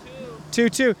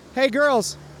 2-2. Hey,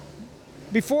 girls,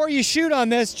 before you shoot on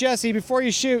this, Jesse, before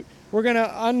you shoot, we're going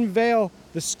to unveil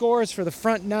the scores for the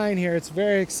front 9 here. It's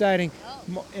very exciting.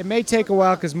 It may take a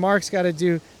while because Mark's got to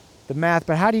do the math,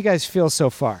 but how do you guys feel so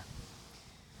far?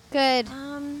 Good.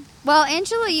 Well,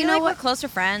 Angela, you know like what? we're closer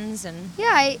friends, and Yeah,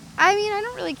 I mean, I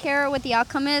don't really care what the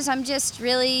outcome is. I'm just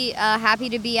really happy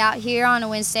to be out here on a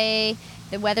Wednesday.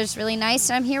 The weather's really nice,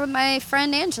 and I'm here with my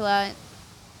friend Angela.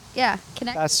 Yeah,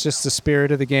 connect. That's just the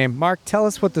spirit of the game. Mark, tell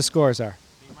us what the scores are.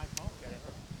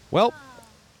 Well,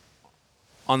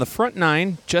 on the front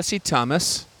 9, Jesse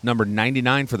Thomas, number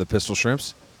 99 for the Pistol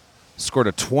Shrimps, scored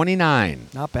a 29.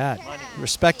 Not bad.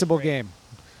 Respectable game.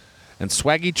 And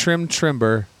Swaggy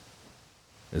Trimber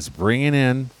is bringing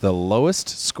in the lowest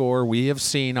score we have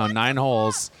seen on 9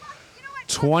 holes,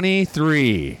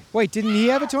 23. Wait, didn't he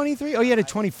have a 23? Oh, he had a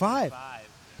 25.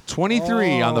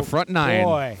 23 on the Oh, front 9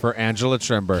 boy. for Angela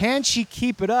Trimber. Can she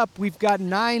keep it up? We've got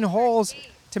 9 holes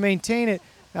to maintain it.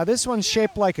 Now, this one's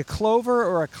shaped like a clover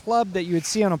or a club that you would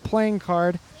see on a playing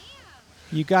card.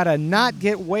 You got to not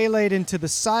get waylaid into the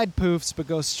side poofs, but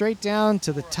go straight down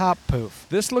to the top poof.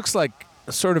 This looks like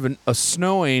sort of a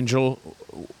snow angel.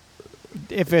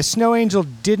 If a snow angel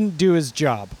didn't do his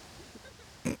job,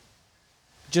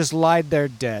 just lied there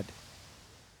dead.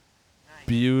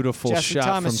 Beautiful Jesse shot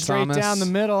Thomas from straight Thomas. down the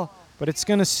middle, but it's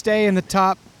going to stay in the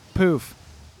top poof.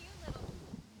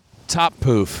 Top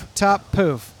poof. Top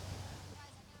poof.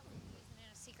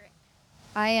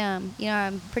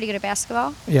 I'm pretty good at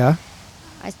basketball. Yeah.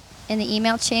 In the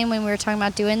email chain when we were talking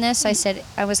about doing this, I said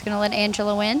I was going to let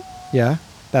Angela win. Yeah.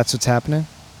 That's what's happening.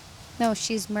 No,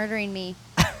 she's murdering me,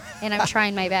 and I'm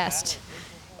trying my best.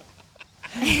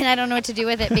 And I don't know what to do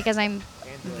with it because I'm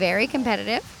very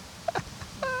competitive.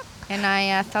 And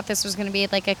I thought this was going to be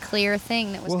like a clear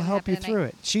thing that was We'll going to help happen you tonight. through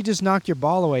it. She just knocked your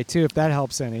ball away too, if that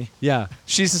helps any. Yeah.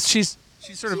 She's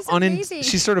sort of She's amazing.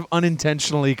 she's sort of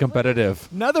unintentionally competitive.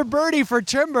 Another birdie for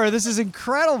Trimber. This is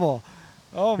incredible.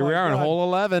 Oh Here my we are God. in hole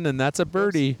 11, and that's a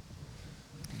birdie.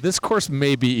 This course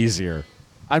may be easier.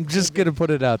 I'm just going to put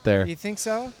it out there. You think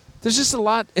so? There's just a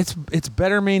lot. It's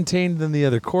better maintained than the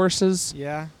other courses.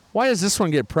 Yeah. Why does this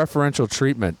one get preferential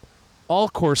treatment? All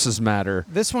courses matter.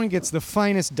 This one gets the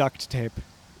finest duct tape.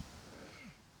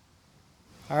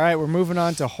 All right, we're moving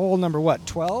on to hole number what?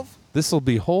 12? This will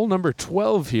be hole number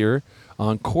 12 here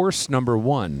on course number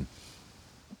 1.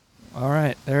 All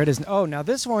right, there it is. Oh, now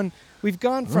this one, we've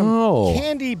gone from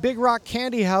Big Rock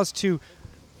Candy House to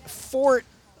fort,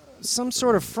 some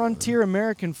sort of frontier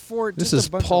American fort. This just is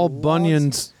a bunch Paul of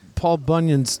logs.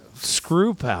 Bunyan's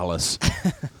Screw Palace.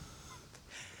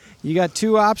 You got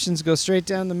 2 options: go straight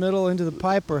down the middle into the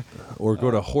pipe, Or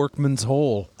go to Horkman's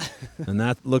Hole. And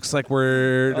that looks like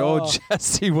we're... Oh,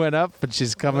 Jessie went up, but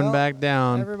she's coming Well, back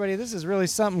down. Everybody, this is really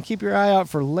something. Keep your eye out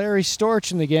for Larry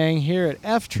Storch and the gang here at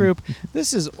F Troop.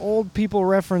 This is Old People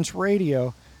Reference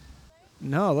Radio.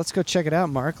 No, let's go check it out,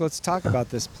 Mark. Let's talk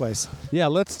about this place. Yeah,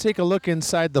 let's take a look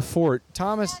inside the fort.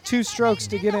 Thomas, 2 strokes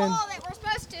to get in. that we're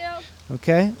supposed to.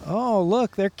 Okay. Oh,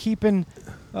 look, they're keeping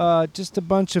just a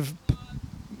bunch of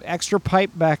extra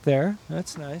pipe back there.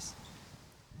 That's nice.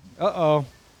 Uh-oh.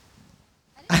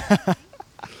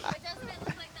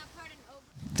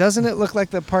 Doesn't it look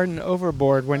like the part in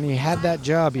Overboard when he had that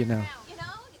job, you know?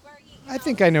 I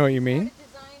think I know what you mean.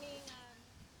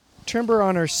 Trimber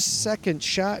on her second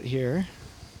shot here.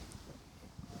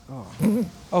 Oh.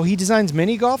 Oh, he designs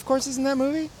mini golf courses in that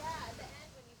movie?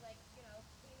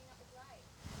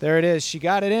 There it is. She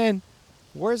got it in.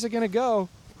 Where's it going to go?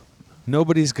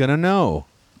 Nobody's going to know.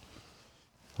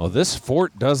 Oh, this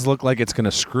fort does look like it's going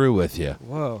to screw with you.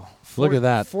 Whoa. Look at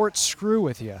that. Fort Screw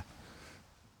with you.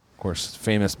 Of course,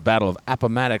 famous Battle of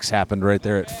Appomattox happened right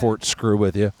there at Fort Screw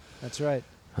with you. That's right.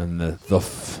 And the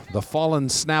fallen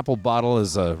Snapple bottle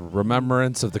is a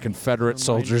remembrance of the Confederate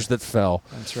soldiers that fell.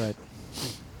 That's right.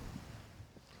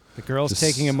 The girl's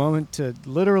taking a moment to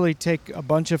literally take a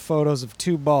bunch of photos of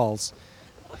 2 balls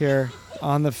here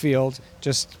on the field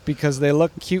just because they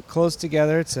look cute close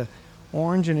together. It's a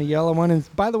orange and a yellow one.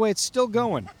 And by the way, it's still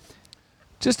going.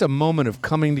 Just a moment of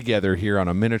coming together here on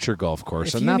a miniature golf course,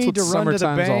 If and you that's need what to run to the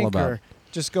summertime's all bank about. or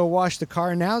just go wash the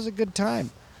car. Now's a good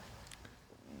time.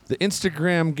 The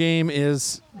Instagram game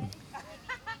is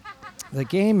The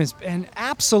game has been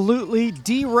absolutely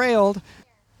derailed.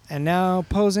 And now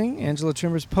posing, Angela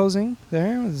Trimber's posing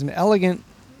there with an elegant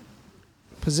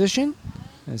position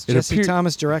as Jesse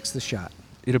Thomas directs the shot.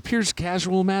 It appears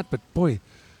casual, Matt, but boy,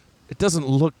 it doesn't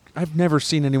look. I've never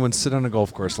seen anyone sit on a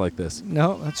golf course like this.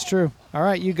 No, that's true. All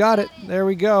right, you got it. There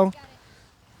we go.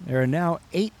 There are now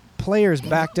 8 players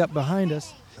backed up behind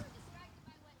us.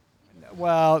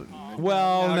 Well,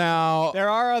 now there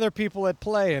are other people at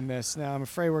play in this. Now, I'm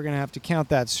afraid we're going to have to count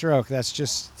that stroke. That's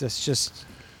just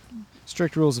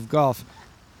strict rules of golf.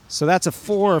 So that's a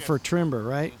 4 for Trimber,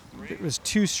 right? It was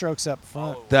 2 strokes up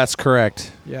front. that's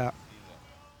correct. Yeah.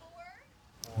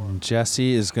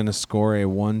 Jesse is going to score a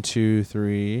 1, 2,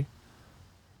 3,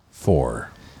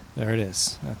 4. There it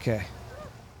is. Okay.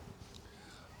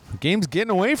 The game's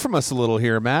getting away from us a little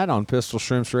here, Matt, on Pistol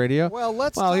Shrimps Radio. Well,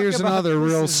 let's talk here's about another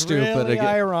this real is stupid. really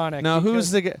ironic. Now,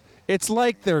 who's because- the guy? It's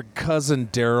like their cousin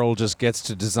Daryl just gets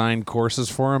to design courses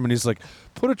for him, and he's like,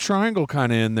 put a triangle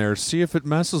kind of in there, see if it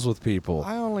messes with people.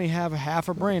 I only have half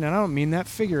a brain, and I don't mean that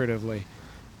figuratively.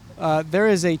 There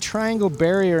is a triangle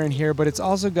barrier in here, but it's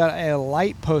also got a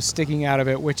light post sticking out of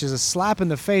it, which is a slap in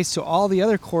the face to all the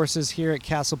other courses here at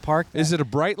Castle Park. Is it a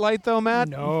bright light, though, Matt?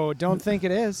 No, don't think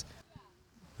it is.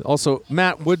 Also,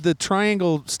 Matt, would the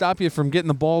triangle stop you from getting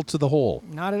the ball to the hole?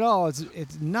 Not at all.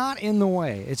 It's not in the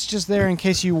way. It's just there in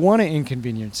case you want to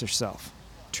inconvenience yourself.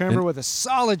 Trimber with a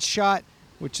solid shot,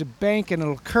 which is a bank and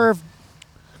it'll curve.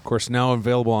 Of course, now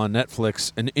available on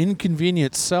Netflix, An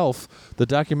Inconvenient Self, the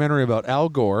documentary about Al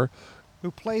Gore.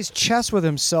 Who plays chess with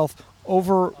himself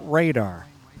over radar.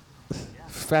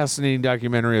 Fascinating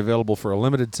documentary available for a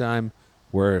limited time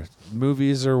where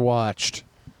movies are watched.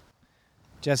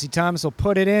 Jesse Thomas will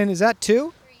put it in. Is that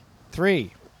 2?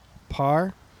 3.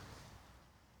 Par.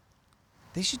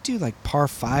 They should do like par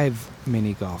 5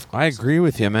 mini golf. I agree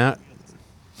with you, Matt.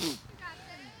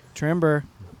 Trimber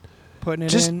putting it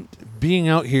Just in. being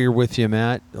out here with you,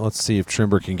 Matt. Let's see if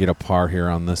Trimber can get a par here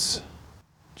on this.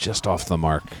 Just off the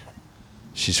mark.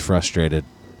 She's frustrated.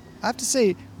 I have to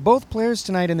say, both players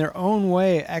tonight in their own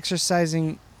way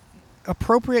exercising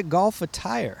appropriate golf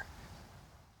attire.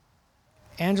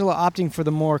 Angela opting for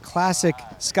the more classic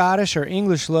Scottish or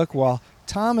English look, while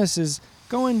Thomas is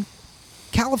going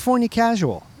California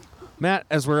casual. Matt,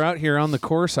 as we're out here on the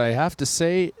course, I have to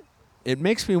say it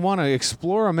makes me want to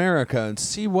explore America and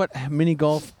see what mini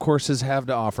golf courses have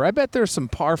to offer. I bet there's some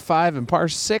par 5 and par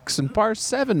 6 and par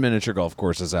 7 miniature golf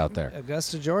courses out there.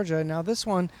 Augusta, Georgia. Now this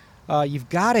one, you've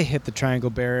got to hit the triangle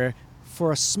barrier.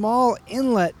 For a small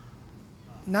inlet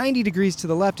 90 degrees to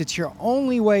the left, it's your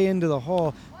only way into the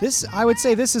hole. This, I would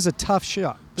say, this is a tough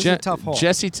shot. This is a tough hole.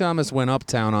 Jesse Thomas went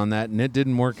uptown on that, and it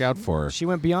didn't work out for her. She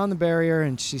went beyond the barrier,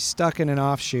 and she's stuck in an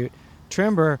offshoot.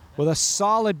 Trimber with a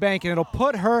solid bank, and it'll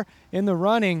put her in the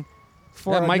running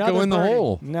for That might go another in the birdie.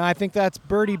 hole. No, I think that's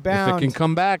birdie If bound. it can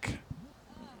come back.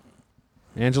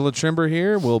 Angela Trimber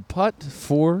here will putt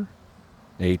for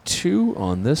a 2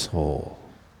 on this hole.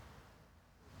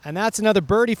 And that's another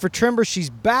birdie for Trimber. She's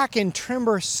back in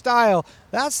Trimber style.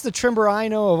 That's the Trimber I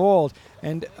know of old,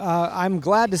 and I'm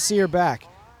glad to see her back.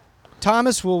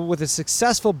 Thomas will, with a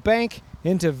successful bank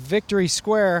into Victory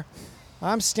Square.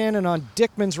 I'm standing on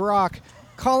Dickman's Rock,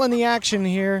 calling the action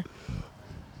here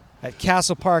at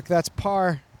Castle Park. That's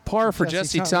par. Par for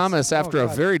Jesse Thomas after a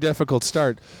very difficult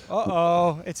start.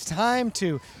 Uh-oh, it's time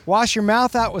to wash your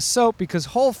mouth out with soap because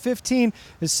hole 15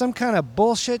 is some kind of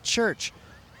bullshit church.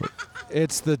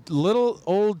 It's the little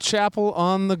old chapel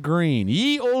on the green.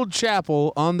 Ye old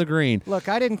chapel on the green. Look,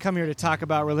 I didn't come here to talk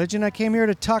about religion. I came here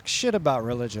to talk shit about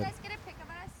religion.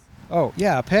 Oh,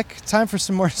 yeah, a pic? Time for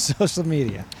some more social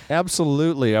media.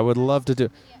 Absolutely. I would love to do.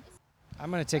 I'm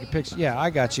going to take a picture. Yeah, I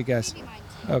got you guys.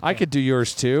 Okay. I could do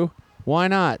yours too. Why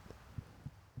not?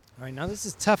 All right, now this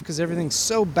is tough because everything's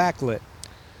so backlit.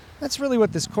 That's really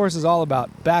what this course is all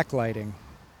about, backlighting.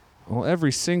 Well,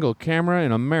 every single camera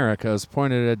in America is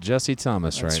pointed at Jesse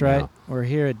Thomas That's right right. now. We're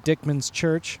here at Dickman's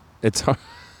Church. It's hard.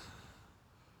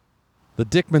 The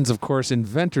Dickmans, of course,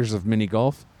 inventors of mini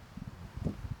golf.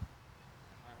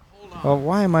 Well,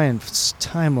 why am I in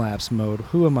time-lapse mode?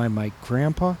 Who am I, my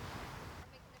grandpa?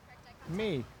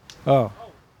 Me. Oh.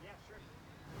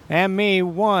 And me.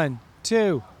 1,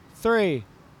 2, 3.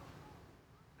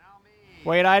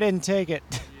 Wait, I didn't take it.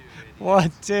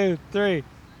 1, 2, 3.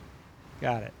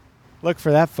 Got it. Look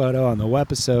for that photo on the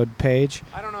Wepisode page.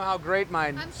 I don't know how great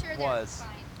mine was.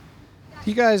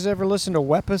 You guys ever listen to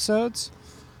Wepisodes?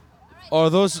 Are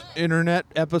those internet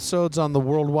episodes on the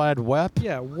World Wide Web?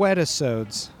 Yeah,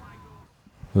 Wetisodes.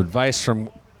 Advice from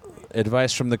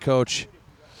the coach.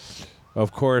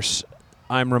 Of course,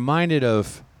 I'm reminded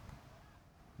of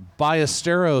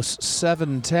Ballesteros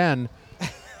 710.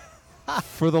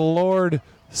 For the Lord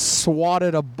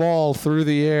swatted a ball through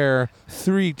the air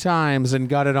 3 times and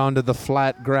got it onto the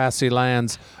flat, grassy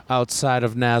lands outside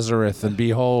of Nazareth. And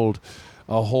behold,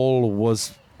 a hole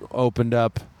was opened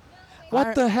up.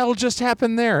 What the hell just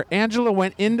happened there? Angela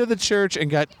went into the church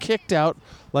and got kicked out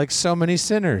like so many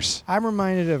sinners. I'm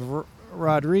reminded of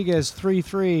Rodriguez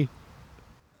 3-3.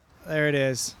 There it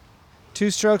is.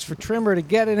 2 strokes for Trimber to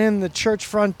get it in the church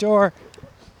front door.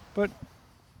 But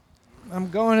I'm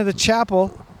going to the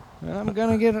chapel, and I'm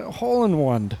going to get a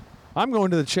hole-in-one. I'm going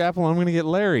to the chapel, and I'm going to get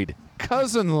Larried.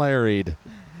 Cousin Larried.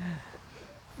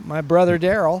 My brother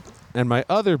Daryl. And my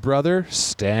other brother,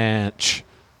 Stanch.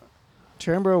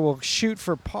 Trimber will shoot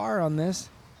for par on this.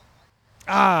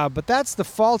 But that's the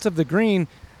fault of the green.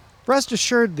 Rest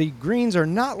assured, the greens are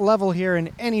not level here in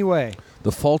any way.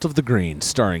 The Fault of the Green,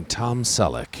 starring Tom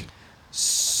Selleck.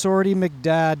 Sorty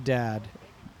McDad Dad.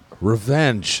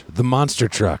 Revenge, the monster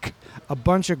truck. A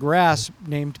bunch of grass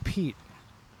named Pete.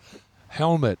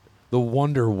 Helmet, the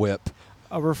Wonder Whip.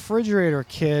 A refrigerator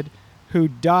kid who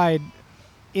died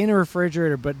in a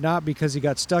refrigerator, but not because he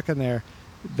got stuck in there.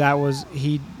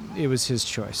 It was his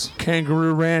choice.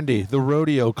 Kangaroo Randy, the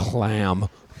rodeo clam.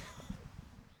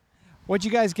 What'd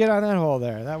you guys get on that hole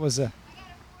there? That was a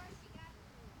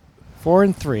 4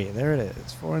 and 3. There it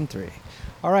is, 4 and 3.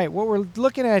 All right, what we're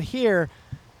looking at here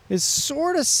is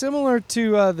sort of similar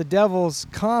to the Devil's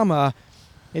comma.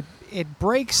 It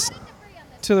breaks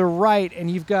to the right,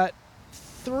 and you've got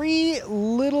 3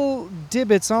 little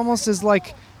divots, almost as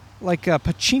like a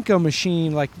pachinko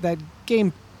machine, like that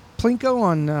game Plinko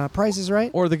on Price is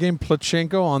Right. Or the game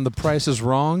Pachinko on The Price is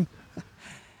Wrong.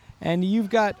 And you've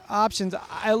got options.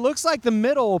 It looks like the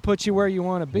middle will put you where you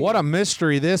want to be. What a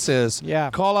mystery this is.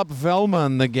 Yeah. Call up Velma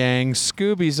and the gang.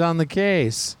 Scooby's on the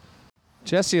case.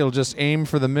 Jesse will just aim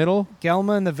for the middle.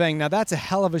 Gelma and the Veng. Now, that's a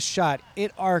hell of a shot.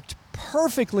 It arced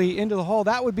perfectly into the hole.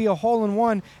 That would be a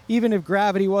hole-in-one, even if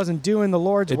gravity wasn't doing the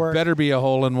Lord's work. It better be a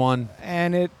hole-in-one.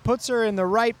 And it puts her in the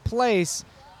right place,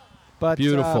 but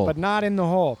Beautiful. But not in the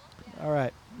hole. All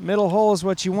right. Middle hole is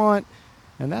what you want,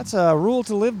 and that's a rule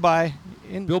to live by.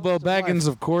 Bilbo Baggins,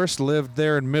 of course, lived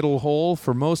there in Middle Hole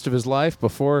for most of his life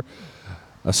before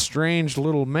a strange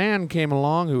little man came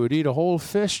along who would eat a whole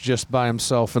fish just by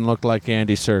himself and looked like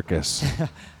Andy Serkis.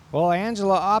 Well,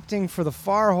 Angela opting for the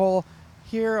far hole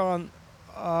here on...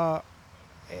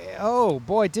 oh,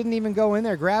 boy, didn't even go in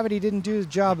there. Gravity didn't do his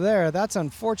job there. That's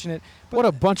unfortunate. But what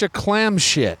a bunch of clam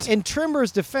shit. In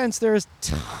Trimber's defense, there is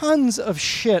tons of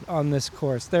shit on this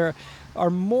course. There are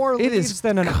more leaves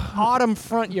than an autumn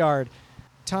front yard.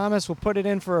 Thomas will put it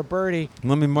in for a birdie.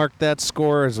 Let me mark that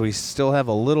score as we still have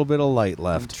a little bit of light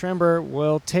left. And Trimber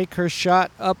will take her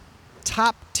shot up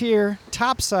top tier,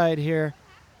 top side here.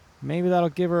 Maybe that'll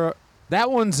give her That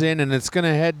one's in, and it's going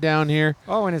to head down here.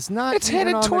 Oh, and it's not. It's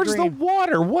headed towards the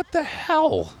water. What the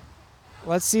hell?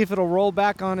 Let's see if it'll roll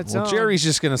back on its own. Well, Jerry's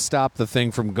just going to stop the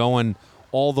thing from going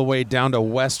all the way down to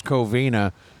West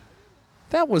Covina.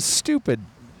 That was stupid.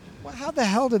 Well, how the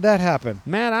hell did that happen?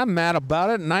 Man, I'm mad about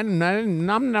it, and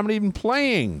I'm not even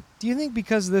playing. Do you think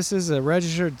because this is a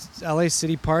registered LA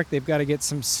City Park, they've got to get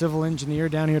some civil engineer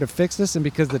down here to fix this, and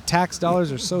because the tax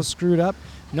dollars are so screwed up,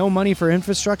 no money for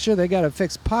infrastructure, they got to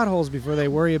fix potholes before they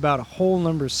worry about hole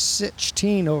number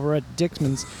 16 over at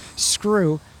Dickman's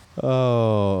Screw.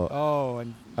 Oh,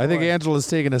 and I think Angela's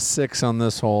taking a 6 on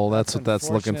this hole. That's what that's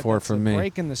looking for from me.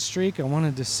 Breaking the streak. I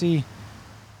wanted to see.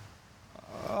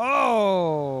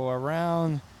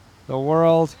 Around the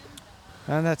world.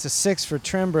 And that's a 6 for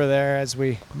Trimber there as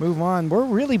we move on. We're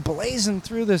really blazing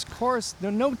through this course.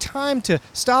 There's no time to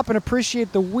stop and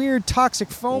appreciate the weird toxic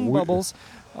foam bubbles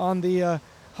on the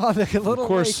little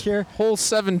lake here. Hole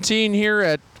 17 here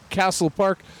at Castle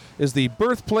Park is the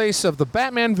birthplace of the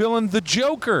Batman villain, the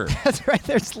Joker. That's right.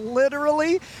 There's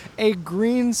literally a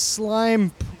green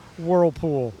slime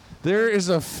whirlpool. There is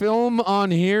a film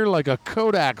on here like a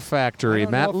Kodak factory,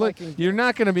 Matt. Look, you're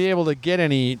not going to be able to get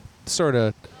any sort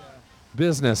of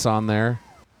business on there.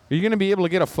 Are you going to be able to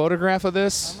get a photograph of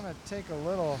this? I'm going to take a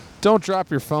little. Don't drop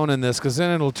your phone in this, because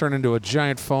then it'll turn into a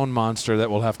giant phone monster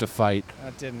that we'll have to fight.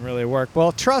 That didn't really work.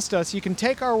 Well, trust us. You can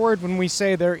take our word when we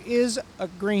say there is a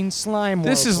green slime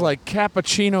This whirlpool. is like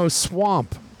Cappuccino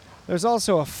Swamp. There's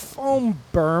also a foam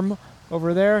berm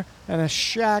over there and a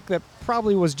shack that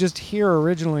probably was just here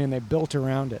originally and they built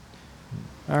around it.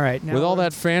 All right. Now with all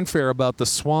that fanfare about the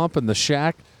swamp and the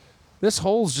shack, this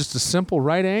hole's just a simple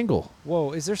right angle.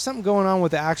 Whoa, is there something going on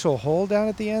with the actual hole down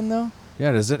at the end, though?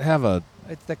 Yeah, does it have a...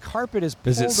 The carpet is pulled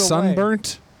Is it away.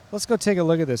 sunburnt? Let's go take a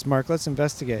look at this, Mark. Let's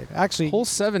investigate. Actually, Hole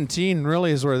 17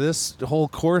 really is where this whole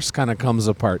course kind of comes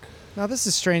apart. now this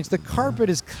is strange. The carpet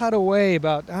is cut away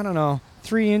about, I don't know,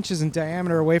 3 inches in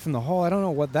diameter away from the hole. I don't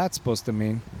know what that's supposed to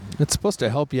mean. It's supposed to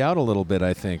help you out a little bit,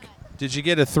 I think. Did you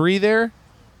get a 3 there?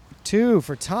 2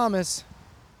 for Thomas.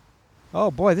 Oh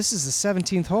boy, this is the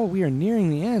 17th hole. We are nearing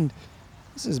the end.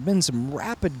 This has been some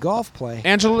rapid golf play.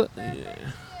 Angela,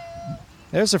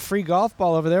 There's a free golf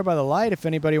ball over there by the light if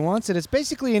anybody wants it. It's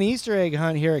basically an Easter egg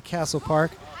hunt here at Castle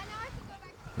Park.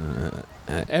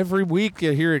 every week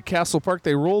here at Castle Park,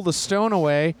 they roll the stone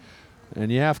away,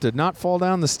 and you have to not fall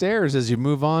down the stairs as you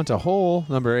move on to hole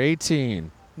number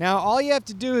 18. Now, all you have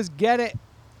to do is get it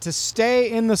to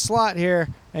stay in the slot here,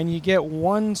 and you get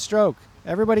 1 stroke.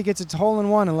 Everybody gets its hole in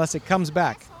 1 unless it comes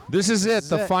back. This is it,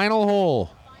 the it. final hole.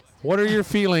 What are your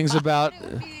feelings about...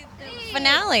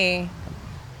 Finale.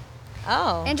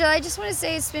 Oh. Angela, I just want to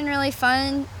say it's been really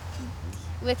fun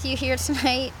with you here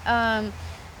tonight.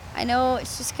 I know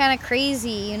it's just kind of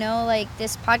crazy, like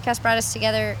this podcast brought us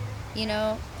together,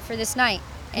 for this night.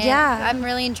 And Yeah. I'm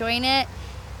really enjoying it.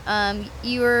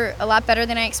 You were a lot better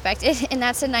than I expected, and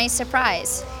that's a nice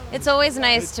surprise. It's always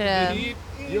nice to.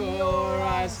 Your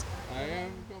eyes, I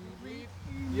am complete.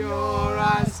 Your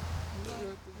eyes.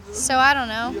 So I don't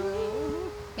know.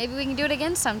 Maybe we can do it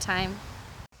again sometime.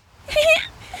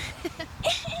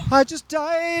 I just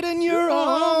died in your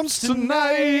arms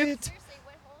tonight.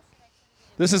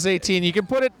 This is 18. You can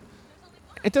put it.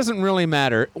 It doesn't really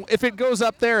matter. If it goes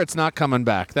up there, it's not coming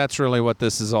back. That's really what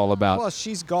this is all about. Plus,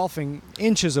 she's golfing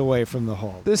inches away from the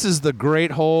hole. This is the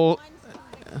great hole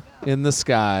in the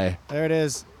sky. There it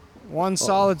is. 1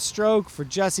 solid stroke for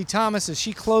Jessie Thomas as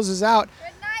she closes out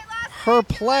her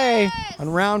play on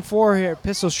round 4 here at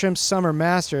Pistol Shrimp Summer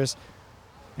Masters.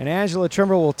 And Angela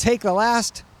Trimble will take the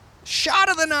last shot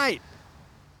of the night.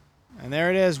 And there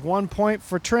it is, 1 point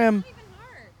for Trim.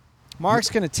 Mark's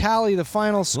going to tally the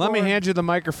final score. Let me hand you the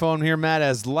microphone here, Matt,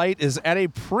 as light is at a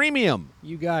premium.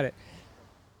 You got it.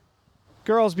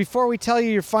 Girls, before we tell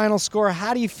you your final score,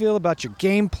 how do you feel about your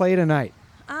gameplay tonight?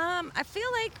 I feel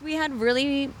like we had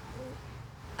really,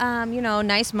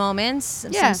 nice moments,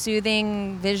 Yeah. some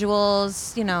soothing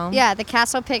visuals, Yeah, the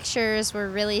castle pictures were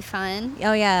really fun.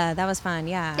 Oh yeah, that was fun.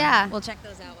 Yeah. Yeah. We'll check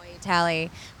those out while you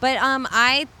tally. But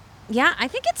I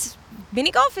think it's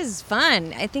mini golf is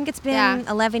fun. I think it's been Yeah.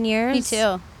 11 years. Me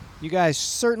too. You guys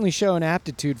certainly show an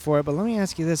aptitude for it, but let me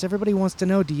ask you this. Everybody wants to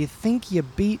know, do you think you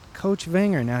beat Coach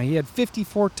Wenger? Now, he had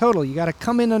 54 total. You got to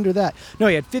come in under that. No,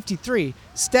 he had 53.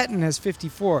 Stetton has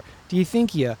 54. Do you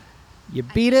think you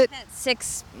beat it? That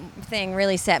 6 thing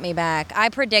really set me back. I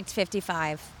predict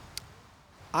 55.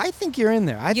 I think you're in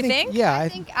there. You think? Yeah.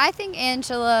 I think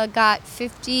Angela got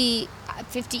 50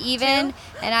 even,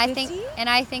 and I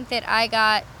 50? think that I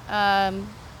got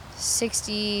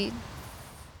 61.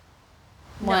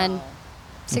 No.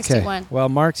 61. Okay. Well,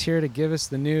 Mark's here to give us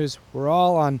the news. We're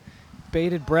all on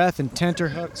bated breath and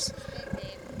tenterhooks.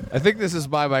 I think this is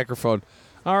my microphone.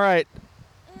 All right.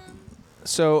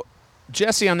 So,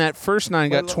 Jesse on that first 9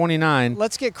 got 29.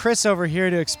 Let's get Chris over here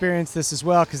to experience this as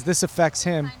well, because this affects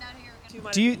him.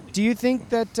 Do you think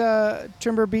that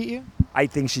Trimber beat you? I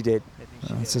think she did.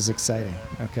 This is exciting.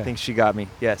 Okay. I think she got me.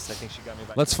 Yes, I think she got me.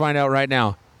 Let's find out right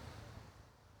now.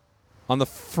 On the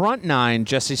front 9,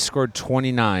 Jesse scored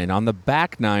 29. On the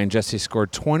back 9, Jesse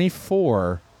scored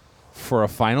 24 for a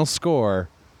final score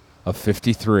of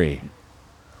 53.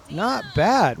 Not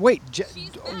bad. Wait.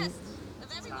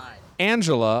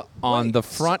 Angela on the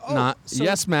front 9.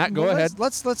 Yes, Matt, go ahead.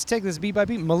 Let's take this beat by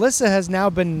beat. Melissa has now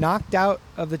been knocked out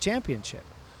of the championship.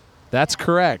 That's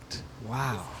correct.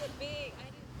 Wow.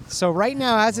 So right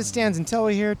now, as it stands, until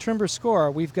we hear Trimber's score,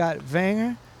 we've got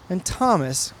Wenger and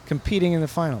Thomas competing in the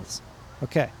finals.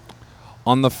 Okay.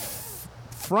 On the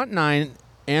front 9,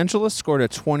 Angela scored a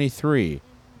 23.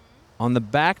 On the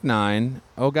back 9,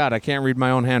 oh God, I can't read my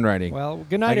own handwriting. Well,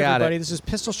 good night, I got everybody. it. This is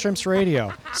Pistol Shrimps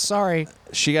Radio. Sorry.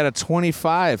 She got a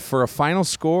 25 for a final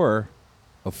score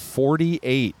of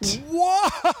 48.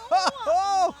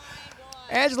 Whoa!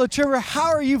 Angela Trimber,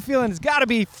 how are you feeling? It's got to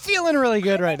be feeling really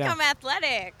good right now. I'm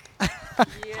athletic.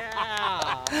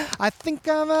 I think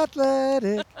I'm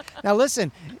athletic. Now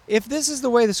listen, if this is the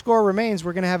way the score remains,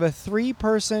 we're going to have a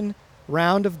 3-person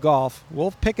round of golf.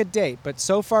 We'll pick a date, but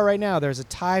so far right now there's a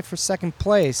tie for second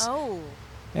place. Oh.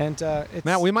 And it's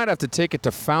Matt, we might have to take it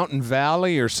to Fountain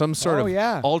Valley or some sort Oh, of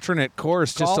yeah. alternate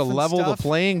course just to Golf and level the stuff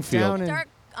playing field. down in- Dark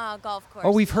golf course.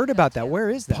 Oh, we've heard about that. Where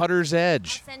is that? Putter's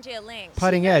Edge. I'll send you a link.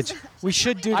 Putting Edge. We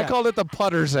should do that. I called it the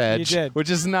Putter's Edge, did.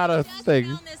 which is not a thing.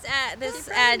 On this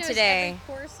ad today.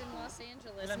 Course in Los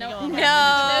Angeles.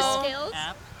 No. skills.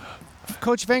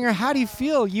 Coach Wenger, how do you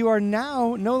feel? You are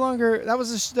now no longer. That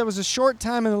was a short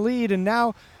time in the lead, and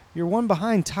now you're one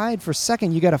behind, tied for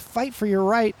second. You got to fight for your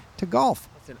right to golf.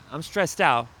 Listen, I'm stressed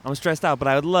out, but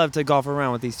I would love to golf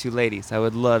around with these two ladies. I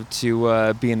would love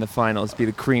to be in the finals, be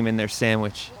the cream in their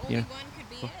sandwich. Only one could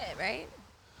be it, right?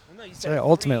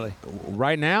 Ultimately.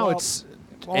 Right now, Well, it's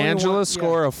only Angela's one- yeah.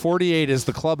 score of 48 is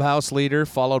the clubhouse leader,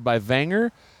 followed by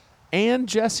Wenger and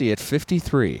Jesse at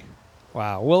 53.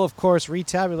 Wow. We'll, of course,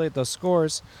 retabulate those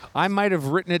scores. I might have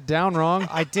written it down wrong.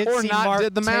 I did or see not Mark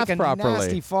did the math take a properly.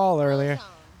 nasty fall earlier.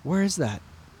 Where is that?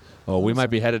 Oh, we might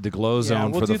be headed to Glow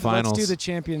Zone we'll for the do finals. Let's do the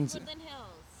champions. Woodland Hills.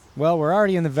 Well, we're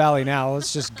already in the valley now.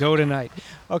 Let's just go tonight.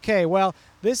 Okay, well,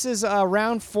 this is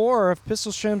round 4 of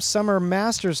Pistol Shrimp Summer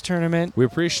Masters Tournament. We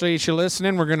appreciate you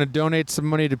listening. We're going to donate some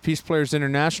money to Peace Players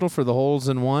International for the holes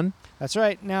in one. That's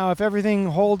right. Now, if everything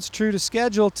holds true to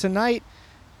schedule, tonight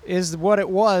is what it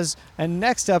was, and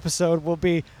next episode will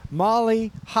be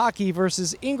Molly Hockey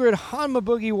versus Ingrid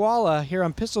Hanmaboogie-Walla here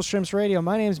on Pistol Shrimps Radio.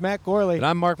 My name's Matt Gorley, And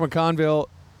I'm Mark McConville,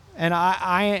 and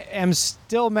I am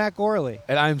still Matt Gorley.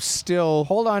 and I'm still...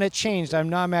 Hold on, it changed. I'm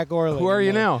not Matt Gorley. Who are you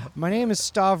anymore. now? My name is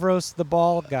Stavros the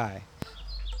Bald Guy.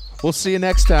 We'll see you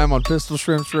next time on Pistol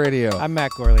Shrimps Radio. I'm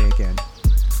Matt Gorley again.